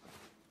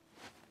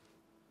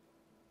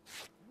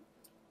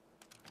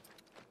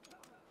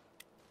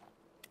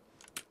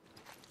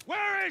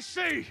 Where is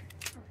she?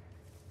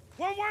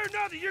 One way or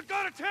another, you're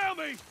gonna tell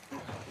me!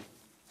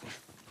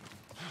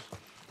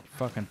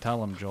 Fucking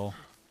tell him, Joel.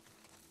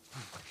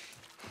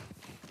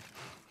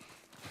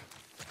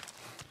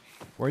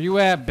 Where you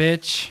at,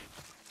 bitch?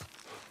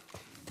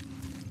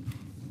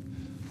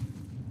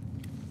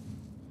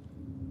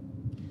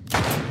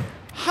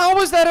 How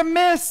was that a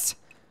miss?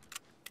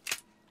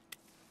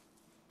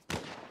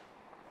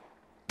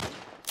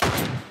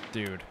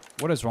 Dude,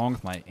 what is wrong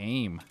with my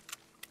aim?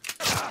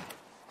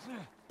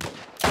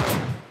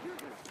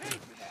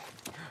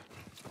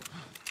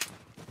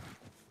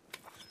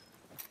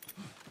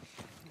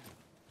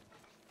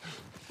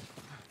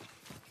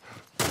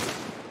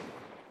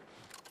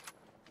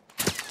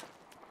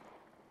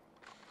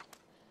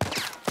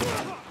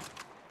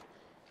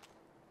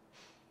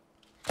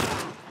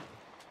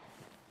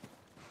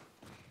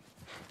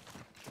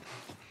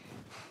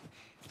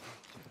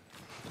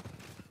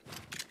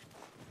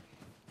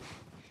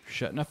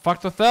 Shouldn't have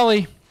fucked with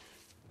Ellie.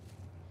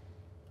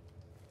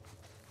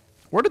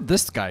 Where did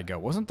this guy go?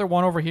 Wasn't there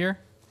one over here?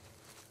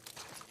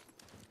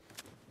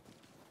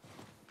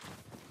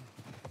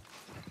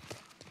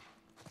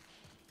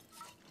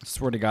 I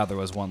swear to God there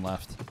was one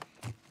left.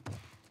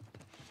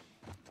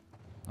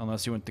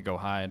 Unless you went to go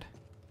hide.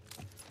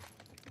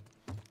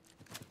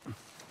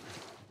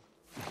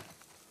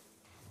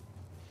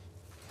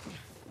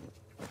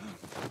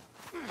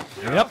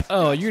 Yep.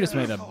 Oh, you just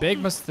made a big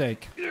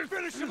mistake.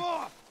 Finish him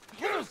off!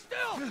 Hold him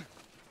still!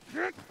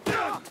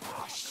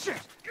 Oh,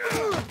 shit!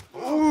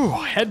 Ooh,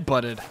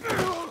 headbutted.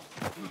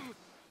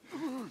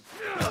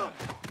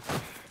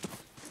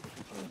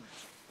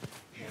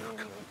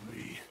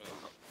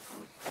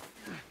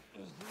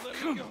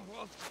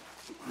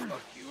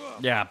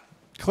 Yeah,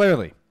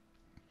 clearly.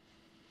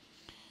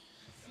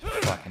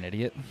 Fucking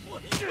idiot.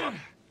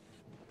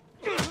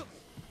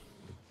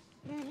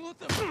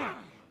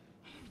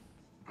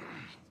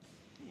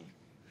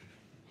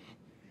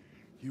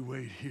 You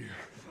wait here.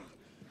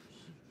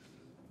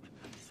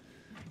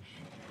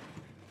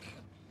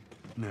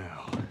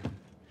 Now,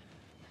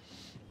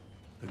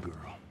 the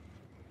girl.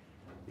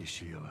 Is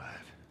she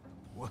alive?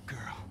 What girl?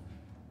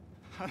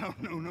 I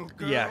don't know no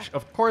girl. Yeah,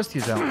 of course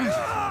you don't.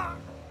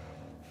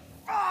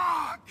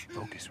 Fuck!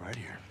 Focus right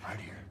here, right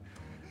here.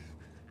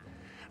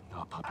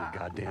 I'll pop your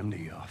goddamn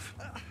knee off.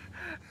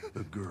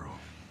 The girl.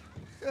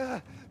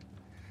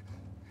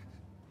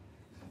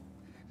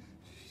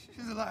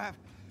 She's alive.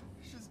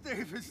 She's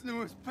David's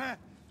newest pet.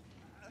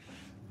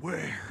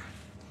 Where?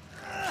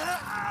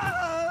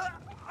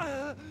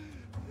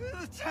 In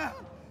the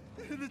town.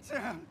 In the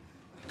town.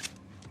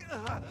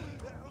 Now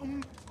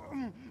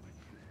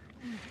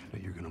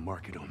you're gonna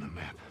mark it on the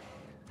map.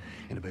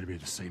 And it better be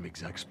the same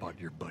exact spot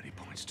your buddy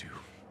points to.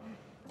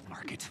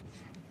 Mark it.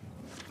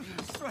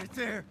 It's right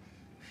there.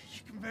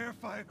 You can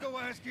verify it. Go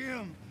ask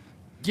him.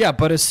 Yeah,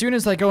 but as soon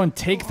as I go and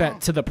take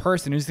that to the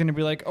person who's gonna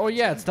be like, oh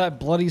yeah, it's that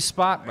bloody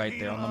spot right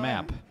there on the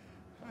map.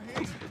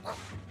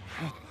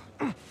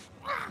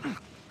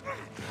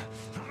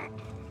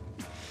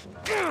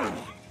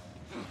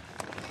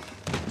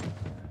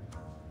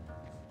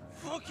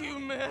 Fuck you,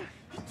 man.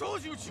 He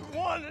told you what you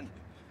wanted.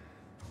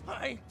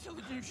 I ain't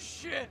telling you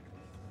shit.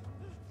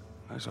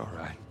 That's all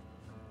right.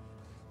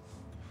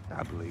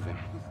 I believe him.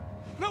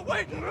 No,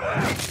 wait!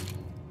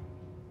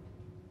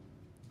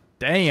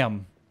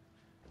 Damn.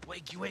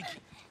 Wakey, wakey.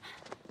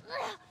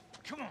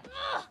 Come on.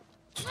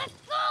 Let's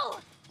go!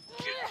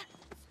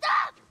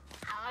 Stop!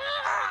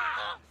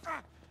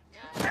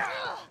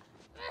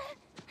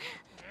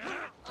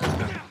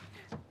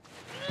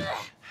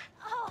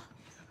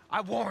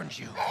 I warned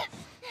you.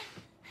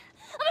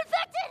 I'm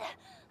infected!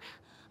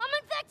 I'm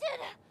infected!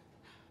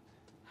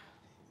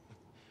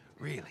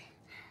 Really?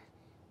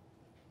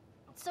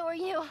 So are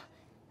you.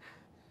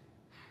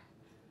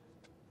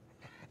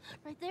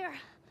 Right there.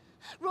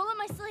 Roll up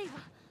my sleeve.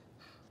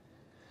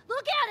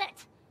 Look at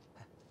it!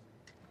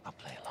 I'll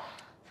play along.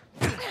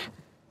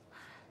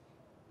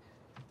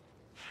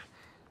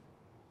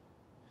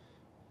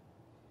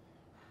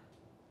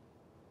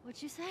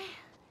 What'd you say?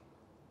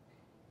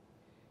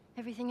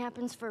 Everything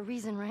happens for a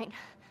reason, right?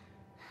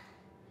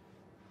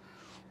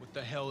 What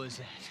the hell is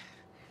that?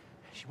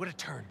 She would have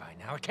turned by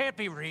now. It can't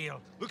be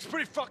real. Looks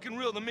pretty fucking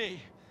real to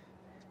me.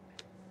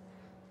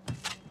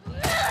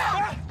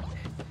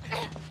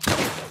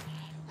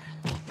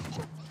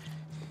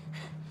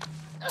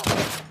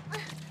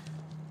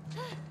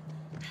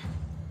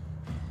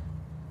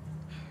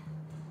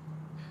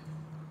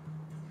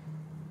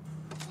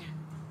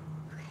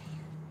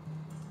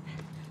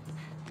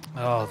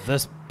 Oh,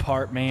 this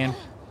part, man.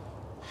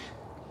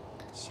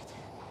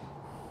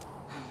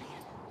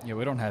 Yeah,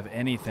 we don't have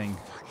anything.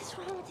 What is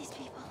wrong with these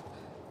people?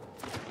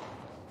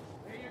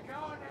 Where you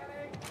going,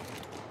 Ellie?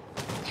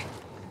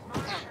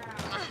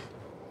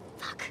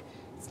 Fuck.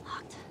 It's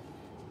locked.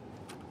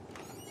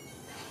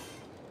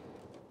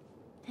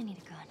 I need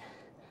a gun.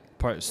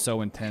 Part is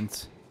so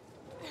intense.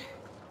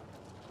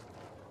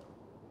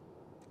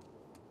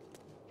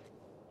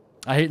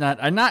 I hate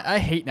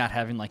not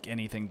having like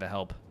anything to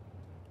help.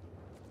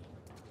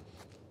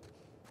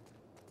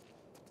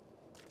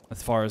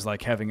 As far as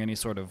like having any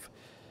sort of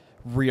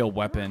real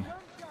weapon.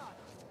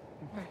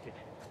 Infected.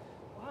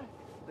 What?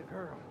 The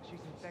girl. She's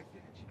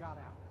infected and she got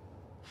out.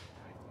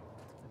 I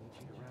need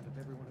you to round up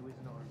everyone who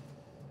isn't armed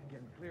and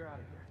get them clear out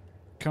of here.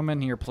 Come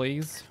in here,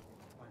 please.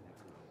 Find that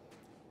girl.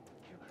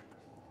 Kill her.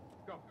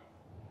 Go.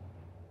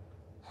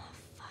 Oh,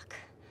 fuck.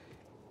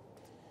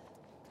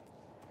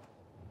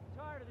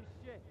 Tired of this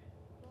shit.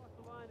 Cross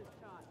the line and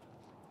shot.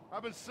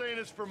 I've been saying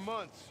this for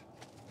months.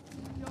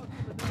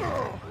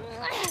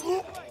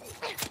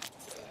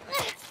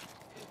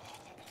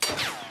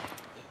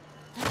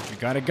 We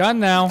got a gun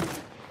now.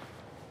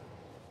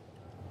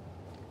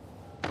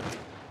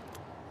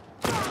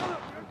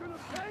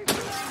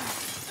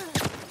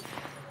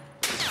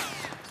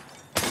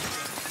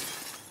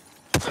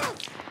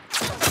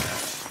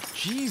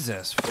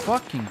 Jesus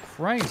fucking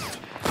Christ.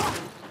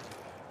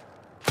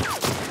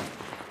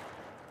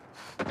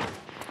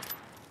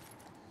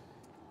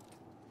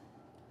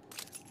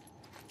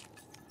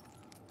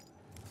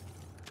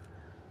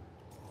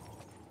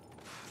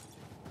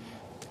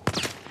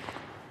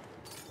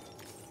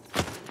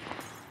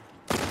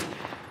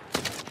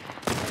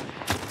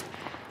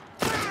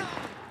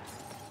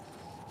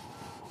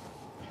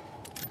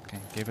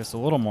 Gave us a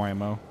little more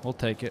ammo. We'll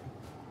take it.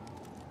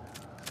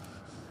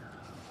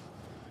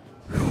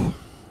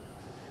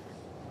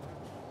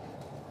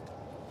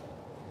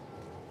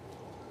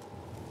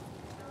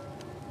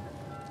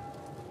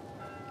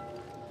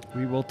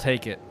 We will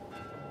take it.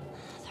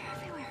 They're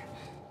everywhere.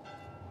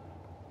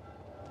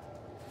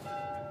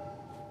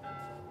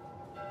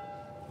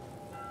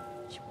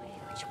 Which way?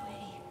 Which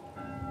way?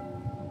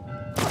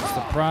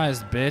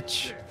 Surprised,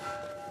 bitch.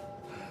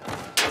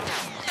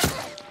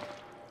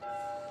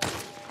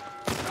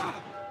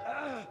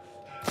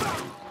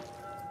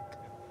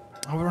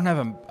 Oh, we don't have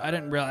a. I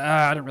didn't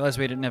realize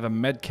we didn't have a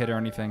med kit or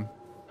anything.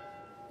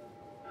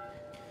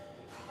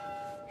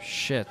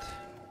 Shit.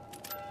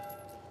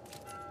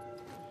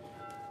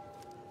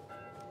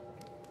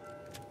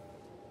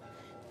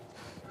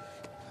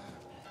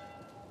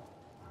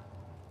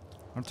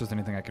 I wonder if there's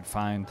anything I could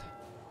find.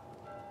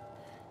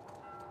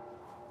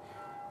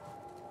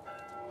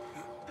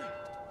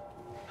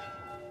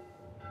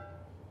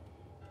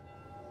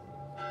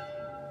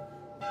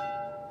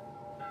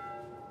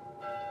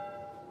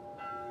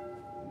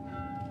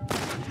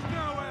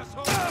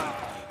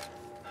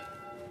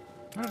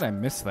 How did I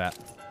miss that?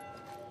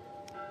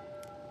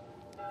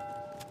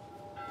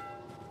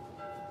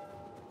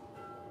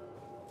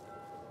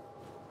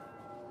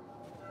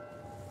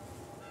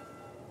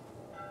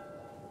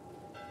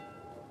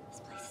 This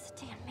place is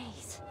a damn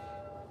maze.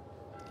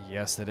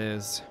 Yes, it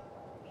is.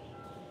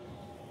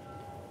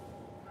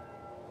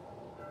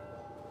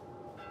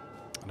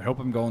 And I hope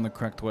I'm going the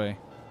correct way.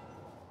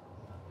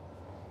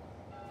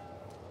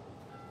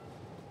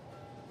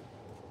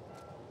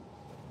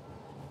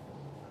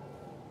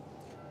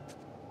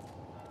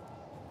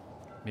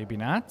 Maybe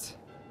not?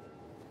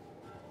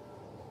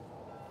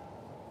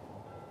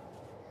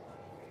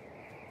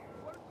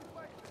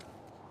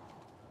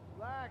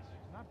 Relax.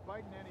 He's not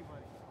biting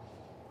anybody.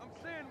 I'm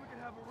saying we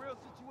could have a real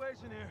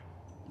situation here.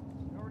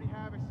 We already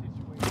have a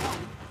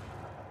situation.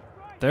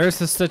 There's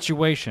the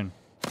situation.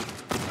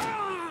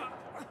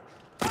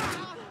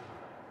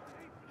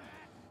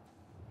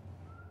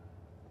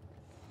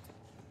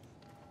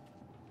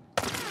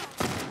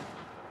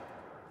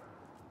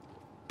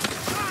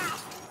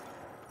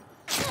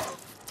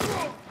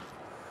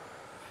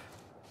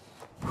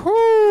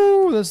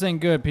 Whoo! This ain't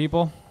good,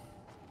 people.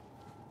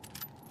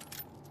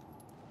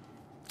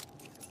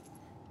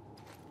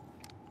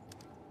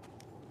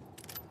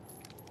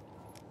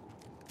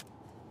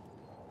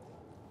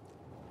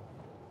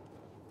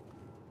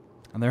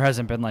 And there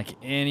hasn't been like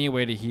any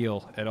way to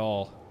heal at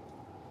all.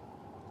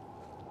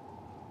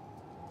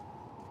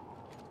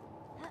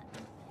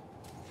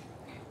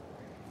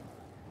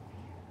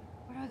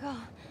 Where do I go?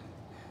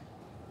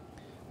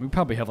 We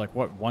probably have like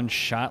what, one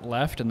shot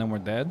left and then we're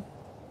dead?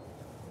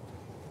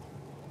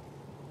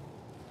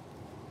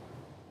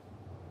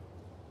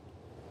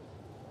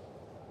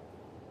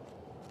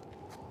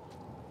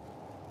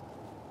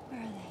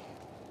 Where are they?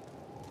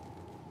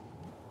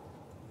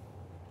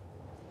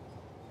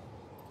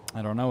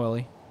 I don't know,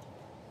 Ellie.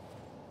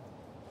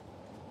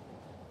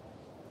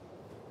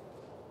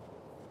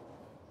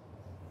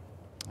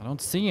 I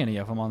don't see any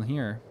of them on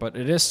here, but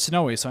it is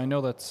snowy, so I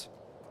know that's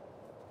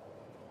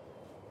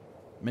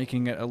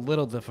making it a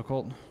little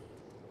difficult.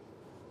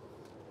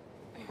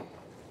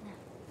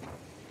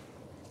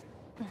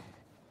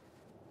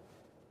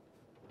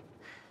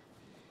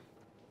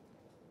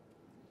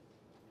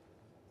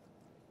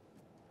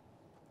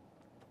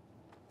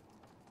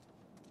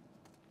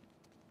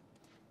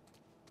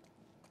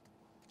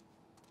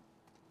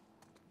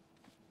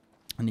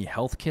 Any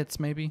health kits,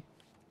 maybe?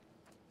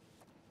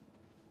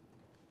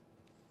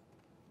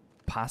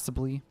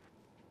 Possibly.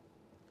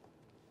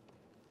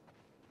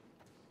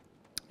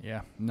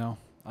 Yeah, no.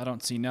 I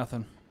don't see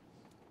nothing.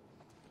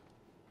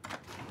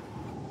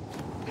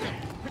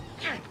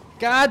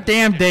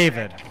 Goddamn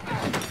David.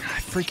 I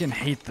freaking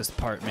hate this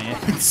part, man.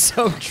 It's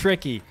so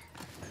tricky.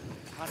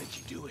 How did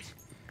you do it?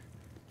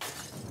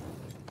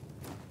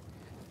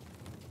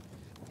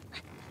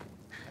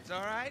 That's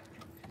all right.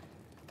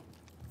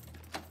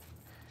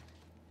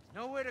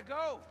 Nowhere to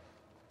go.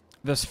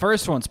 This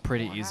first one's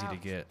pretty easy to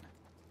get.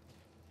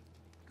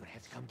 Gonna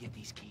have to come get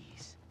these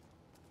keys.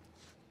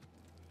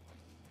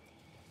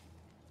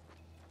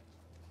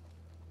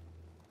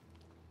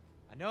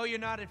 I know you're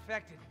not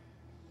infected.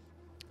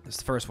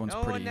 This first one's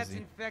No pretty one that's easy.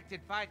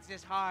 infected fights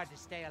this hard to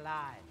stay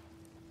alive.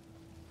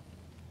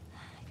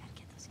 I gotta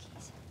get those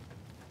keys.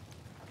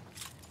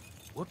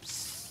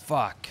 Whoops.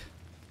 Fuck.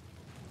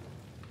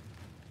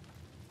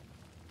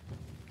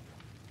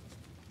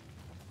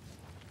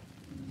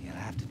 You'll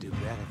have to do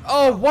better.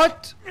 Oh,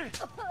 what?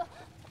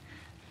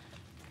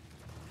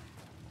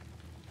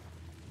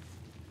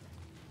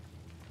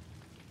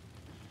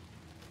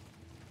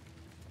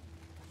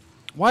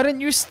 Why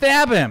didn't you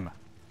stab him?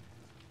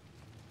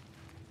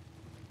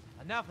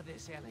 Enough of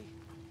this, Ellie.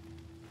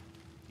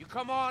 You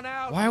come on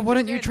out. Why and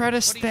wouldn't you defend try to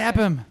what he stab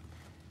said. him?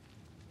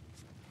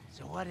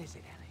 So what is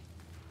it, Ellie?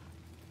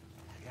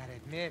 I gotta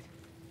admit,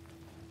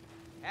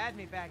 had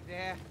me back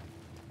there.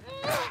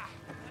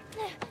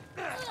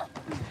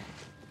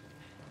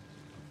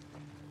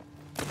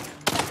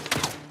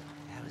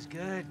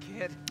 good,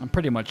 kid. I'm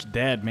pretty much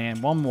dead,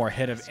 man. One more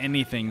hit of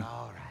anything.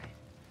 All right.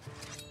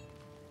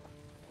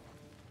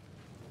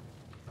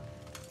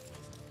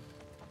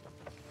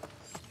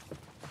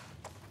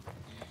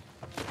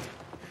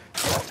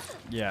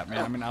 Yeah,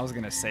 man. I mean, I was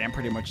gonna say I'm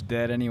pretty much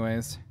dead,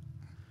 anyways.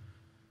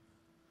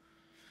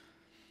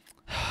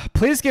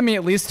 Please give me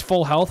at least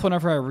full health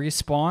whenever I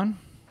respawn.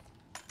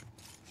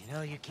 You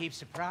know, you keep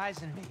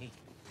surprising me.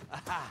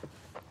 Aha.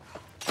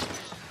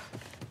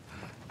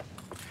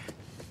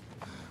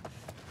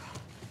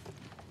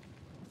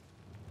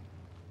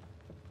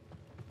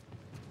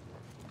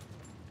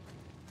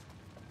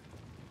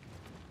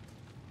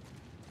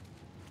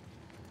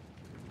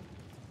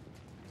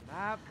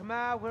 Come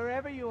out,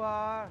 wherever you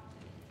are.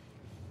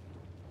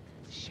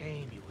 It's a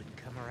shame you wouldn't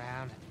come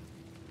around.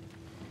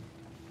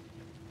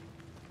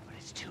 But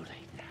it's too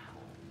late now.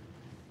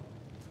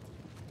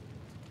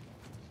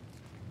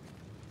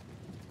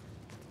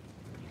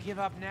 You give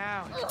up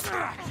now.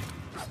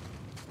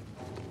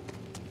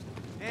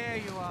 There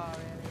you are,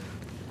 Ellie.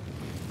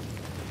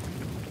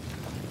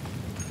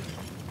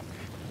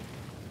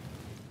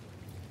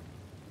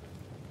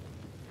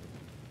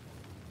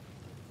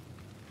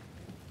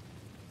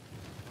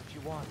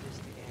 Don't you want this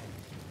to end?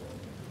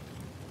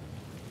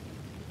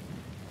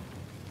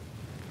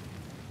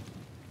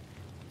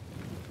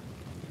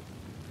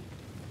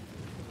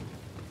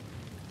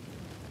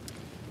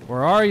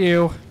 Where are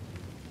you?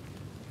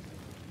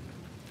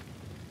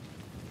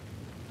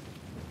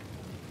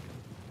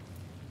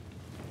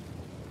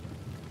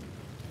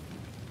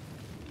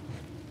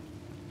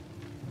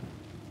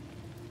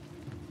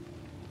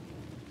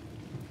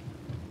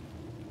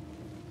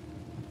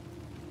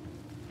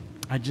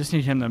 I just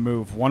need him to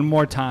move one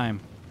more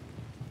time.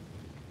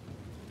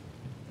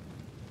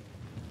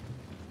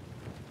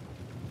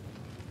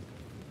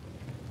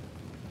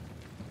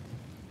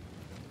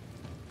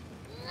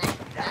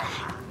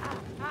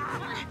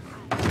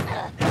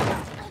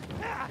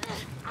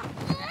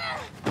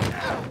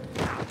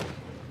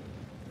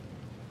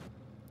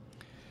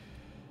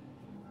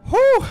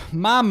 Whew,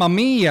 mamma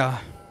mia.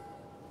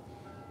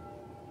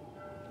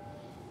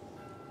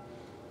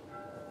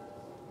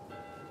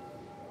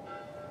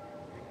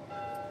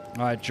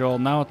 All right, Joel,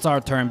 now it's our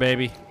turn,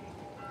 baby.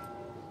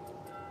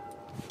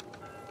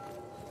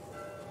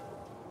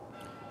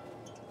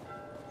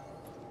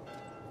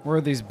 Where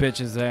are these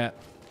bitches at?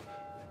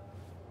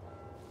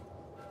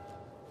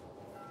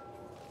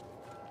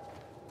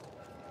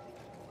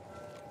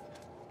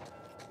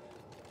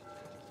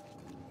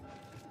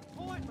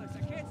 Pointless, I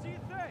can't see a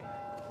thing.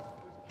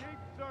 Just keep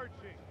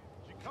searching.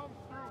 She comes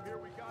through here,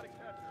 we gotta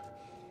catch her.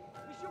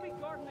 We should be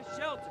guarding the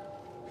shelter.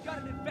 We got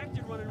an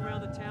infected running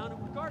around the town,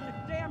 and we're guarding the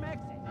damn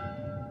exit.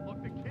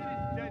 Look, the kid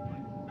is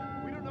deadly.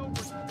 We don't know if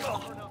we're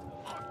still or not.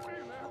 Fuck me,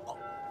 man.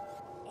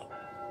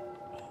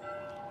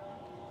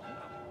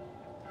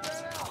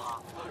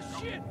 Oh,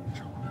 shit!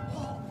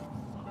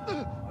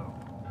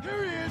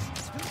 Here he is!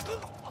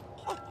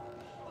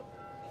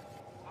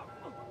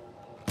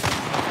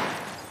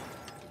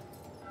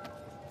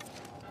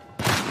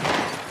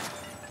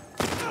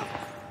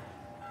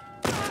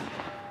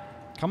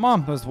 Come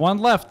on, there's one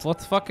left.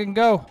 Let's fucking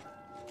go.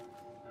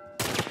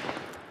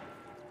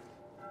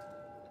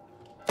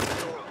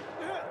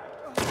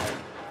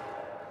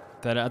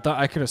 That I thought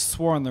I could have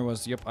sworn there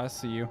was. Yep, I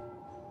see you.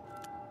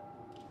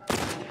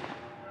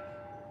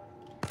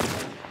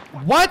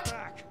 What?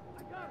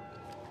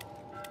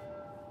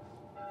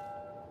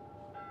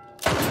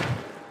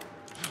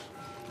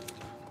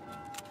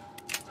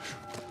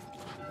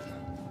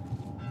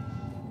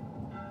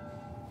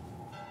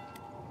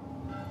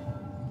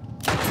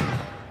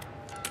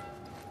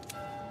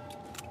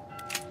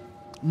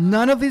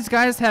 None of these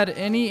guys had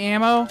any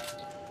ammo.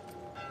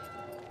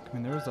 I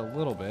mean, there was a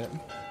little bit.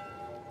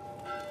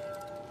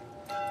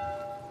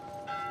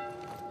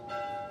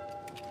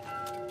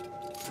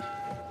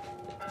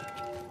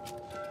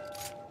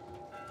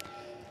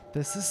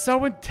 This is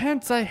so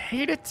intense. I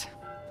hate it.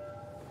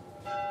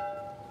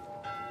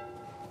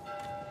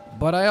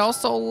 But I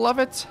also love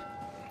it.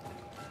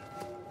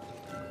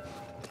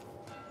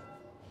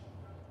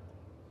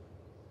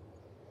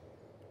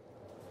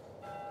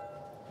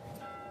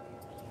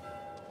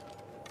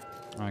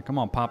 All right, come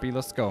on, Poppy.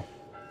 Let's go.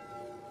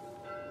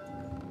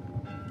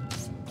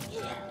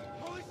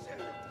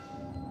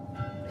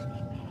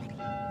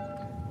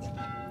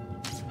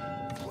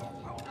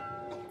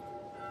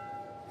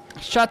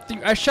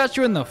 I shot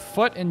you in the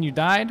foot and you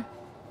died?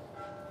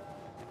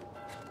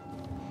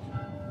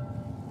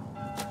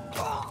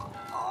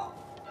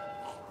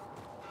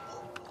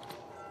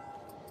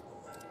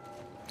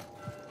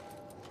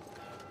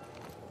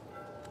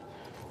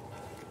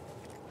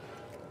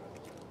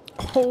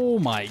 Oh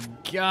my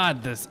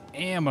god, this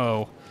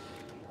ammo.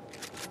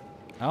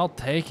 I'll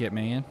take it,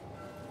 man.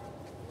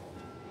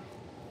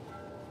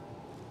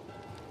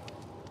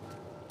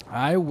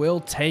 I will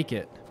take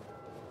it.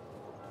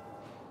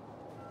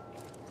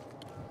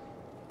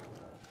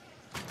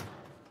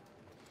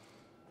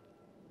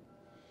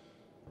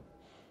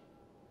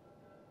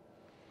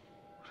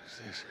 What is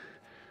this?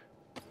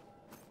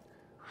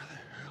 Where the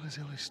hell hell is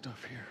Ellie's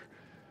stuff here?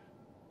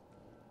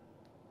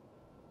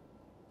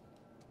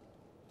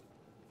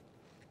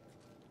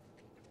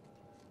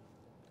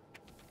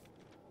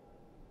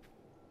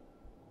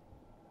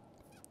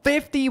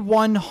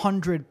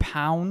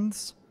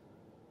 £5,100.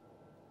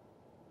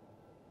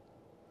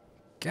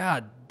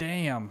 God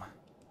damn.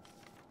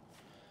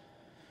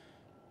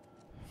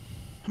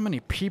 How many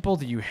people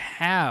do you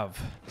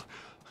have?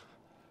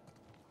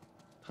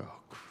 Oh,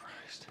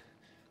 Christ.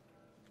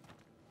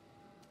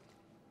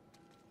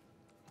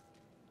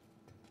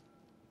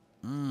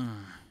 I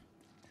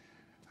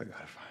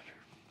gotta find her.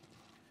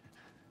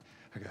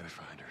 I gotta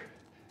find her.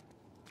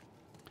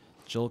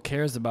 Joel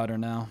cares about her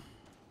now.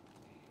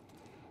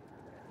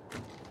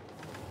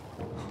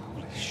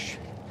 Holy shit.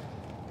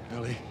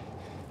 Ellie.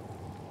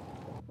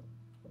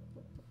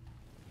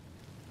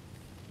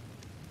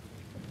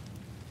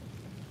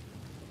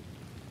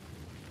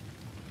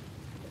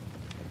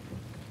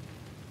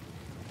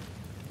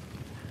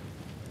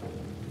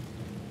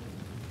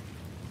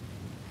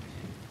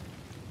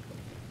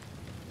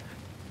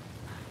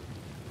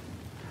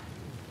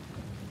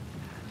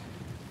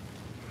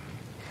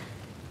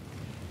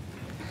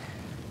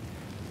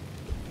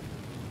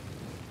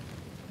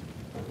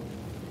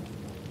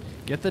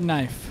 Get the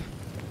knife.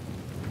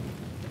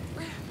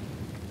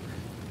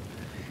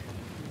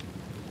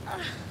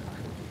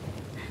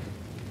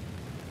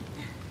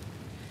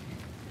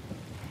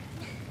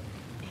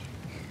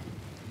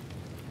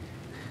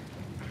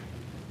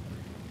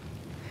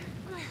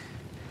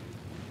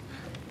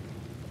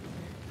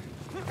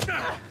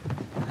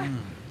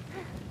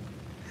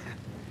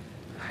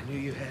 I knew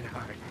you had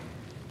heart.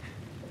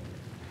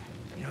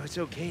 You know, it's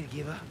okay to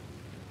give up.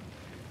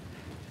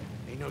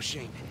 Ain't no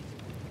shame in it.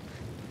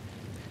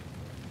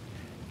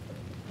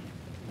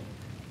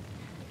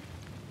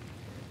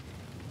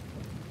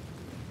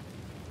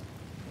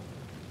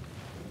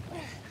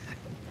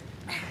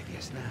 I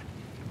guess not.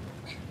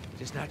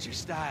 Just not your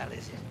style,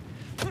 is it?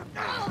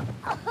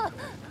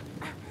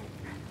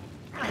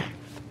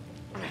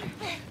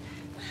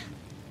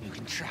 You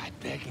can try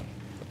begging.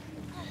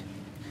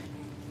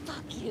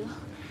 Fuck you.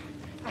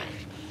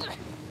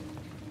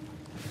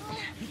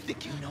 You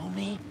think you know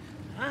me?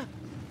 Huh?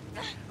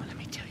 Well, let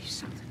me tell you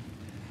something.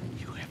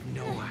 You have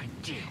no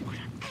idea what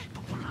I'm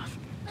capable of.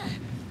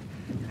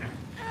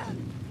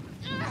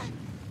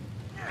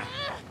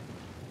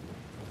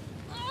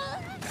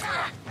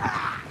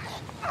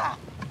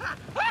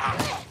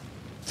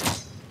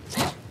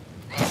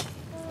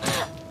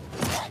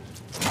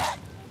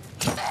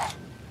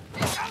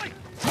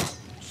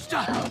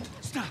 Stop!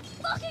 Stop!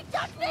 Fucking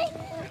touch me!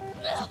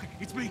 Okay,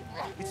 it's me.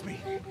 It's me.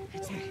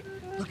 It's me.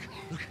 Look,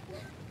 look.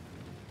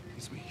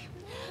 It's me.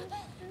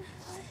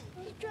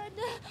 He tried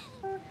to...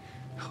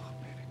 Oh,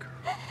 baby girl.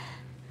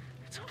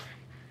 It's okay.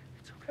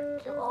 It's okay.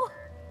 Joel.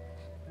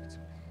 It's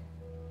okay.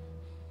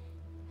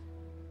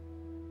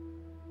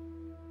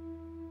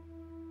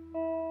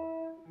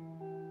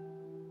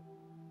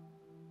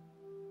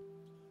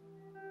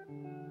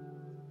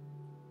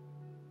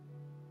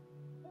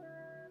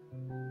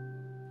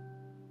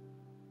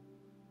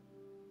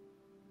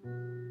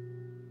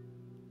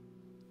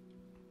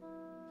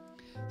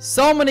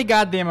 So many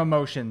goddamn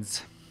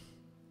emotions.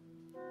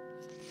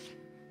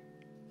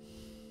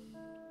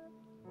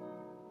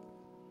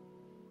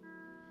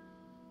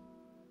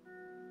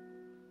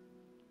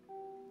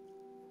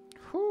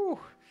 Whew.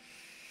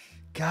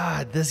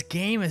 God, this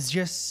game is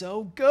just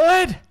so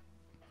good.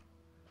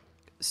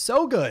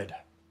 So good.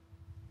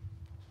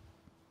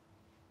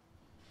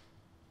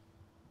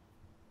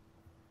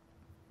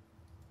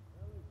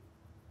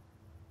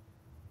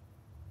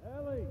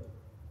 Ellie!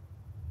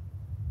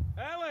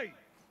 Ellie!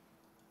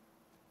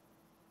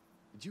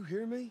 Did you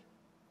hear me?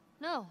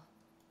 No.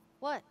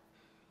 What?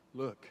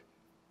 Look.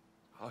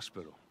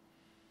 Hospital.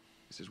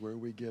 This is where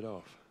we get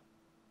off.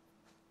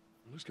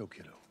 Let's go,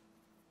 kiddo.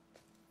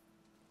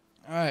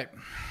 All right.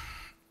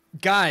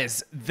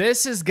 Guys,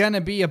 this is going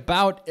to be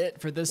about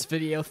it for this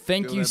video.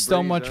 Thank Feel you that so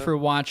breeze, much huh? for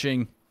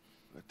watching.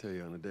 I tell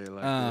you, on a day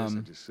like this, I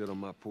just sit on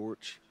my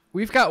porch.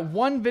 We've got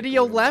one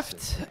video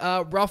left,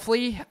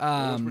 roughly. we're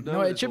done No,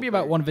 with it this should be whole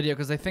about thing. one video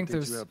because I think Teach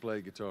you there's... how to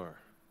play guitar.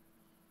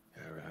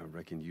 Yeah, I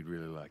reckon you'd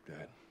really like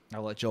that.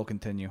 I'll let Joel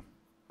continue.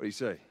 What do you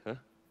say, huh?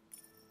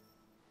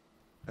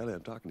 Ellie, I'm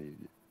talking to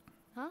you.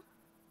 Huh?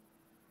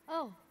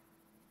 Oh.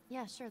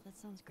 Yeah, sure, that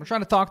sounds We're great.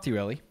 trying to talk to you,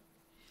 Ellie.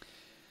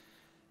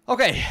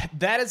 Okay,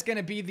 that is going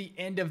to be the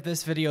end of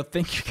this video.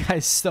 Thank you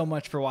guys so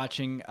much for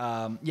watching.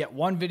 Yeah,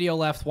 one video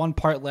left, one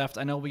part left.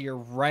 I know we are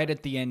right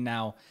at the end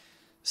now.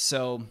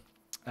 So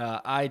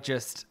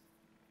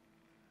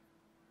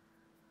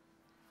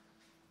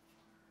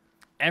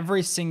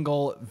every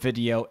single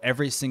video,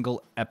 every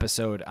single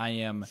episode,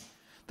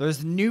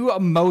 there's new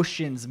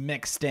emotions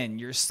mixed in.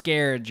 You're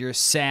scared, you're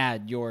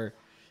sad, you're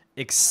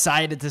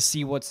excited to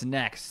see what's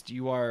next.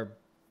 You are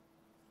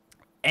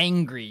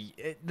angry.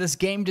 This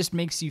game just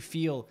makes you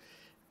feel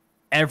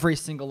every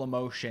single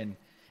emotion,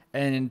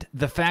 and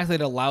the fact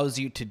that it allows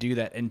you to do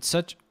that in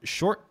such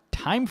short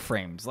time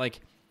frames,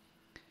 like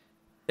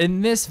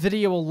in this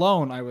video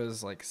alone, I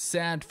was like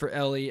sad for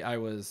Ellie. I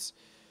was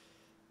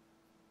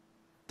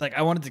like,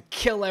 I wanted to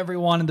kill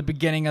everyone in the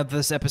beginning of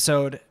this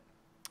episode.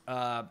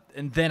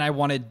 And then I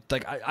wanted,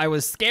 like, I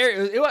was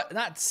scared. It was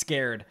not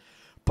scared,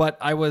 but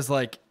I was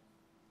like,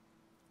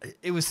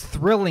 it was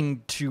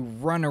thrilling to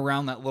run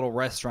around that little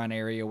restaurant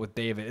area with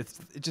David.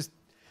 It just,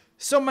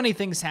 so many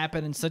things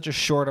happen in such a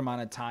short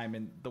amount of time,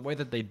 and the way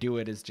that they do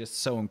it is just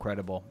so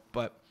incredible.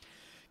 But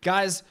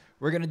guys,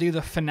 we're going to do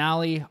the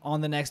finale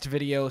on the next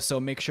video, so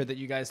make sure that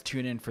you guys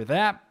tune in for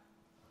that.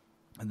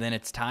 And then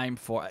it's time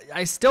for,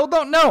 I still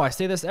don't know. I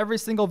say this every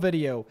single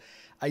video.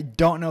 I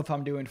don't know if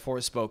I'm doing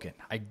Forspoken.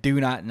 I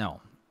do not know.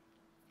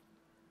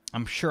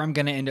 I'm sure I'm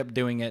going to end up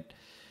doing it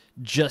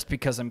just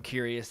because I'm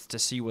curious to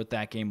see what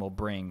that game will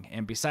bring.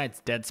 And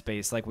besides Dead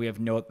Space, like, we have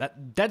no,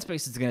 that Dead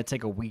Space is going to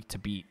take a week to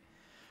beat,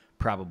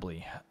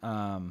 probably.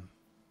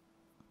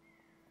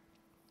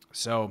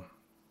 So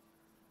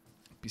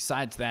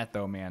besides that,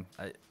 though, man,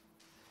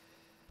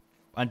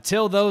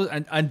 until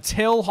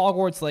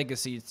Hogwarts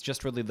Legacy, it's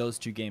just really those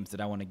two games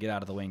that I want to get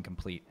out of the way and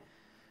complete.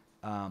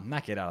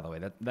 Not get out of the way.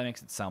 That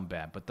makes it sound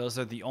bad, but those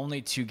are the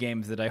only two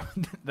games that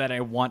I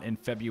want in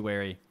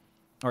February.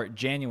 Or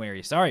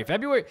January. Sorry,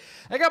 February.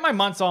 I got my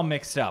months all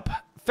mixed up.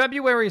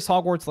 February is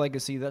Hogwarts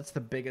Legacy. That's the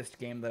biggest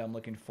game that I'm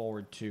looking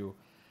forward to.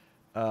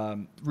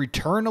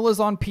 Returnal is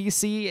on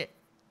PC,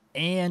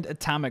 and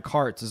Atomic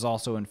Hearts is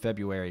also in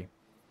February.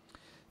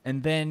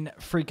 And then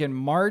freaking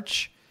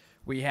March,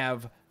 we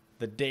have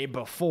the day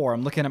before.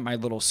 I'm looking at my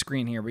little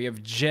screen here. We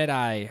have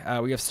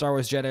Jedi. We have Star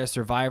Wars Jedi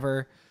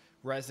Survivor,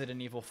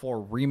 Resident Evil 4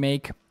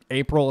 Remake.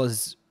 April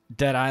is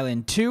Dead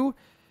Island 2.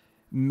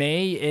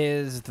 May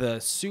is the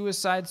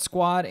Suicide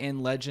Squad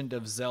and Legend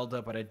of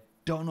Zelda, but I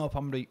don't know if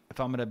I'm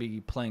gonna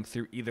be playing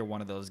through either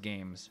one of those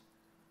games.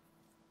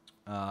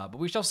 But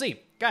we shall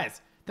see.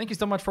 Guys, thank you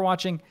so much for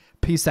watching.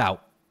 Peace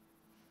out.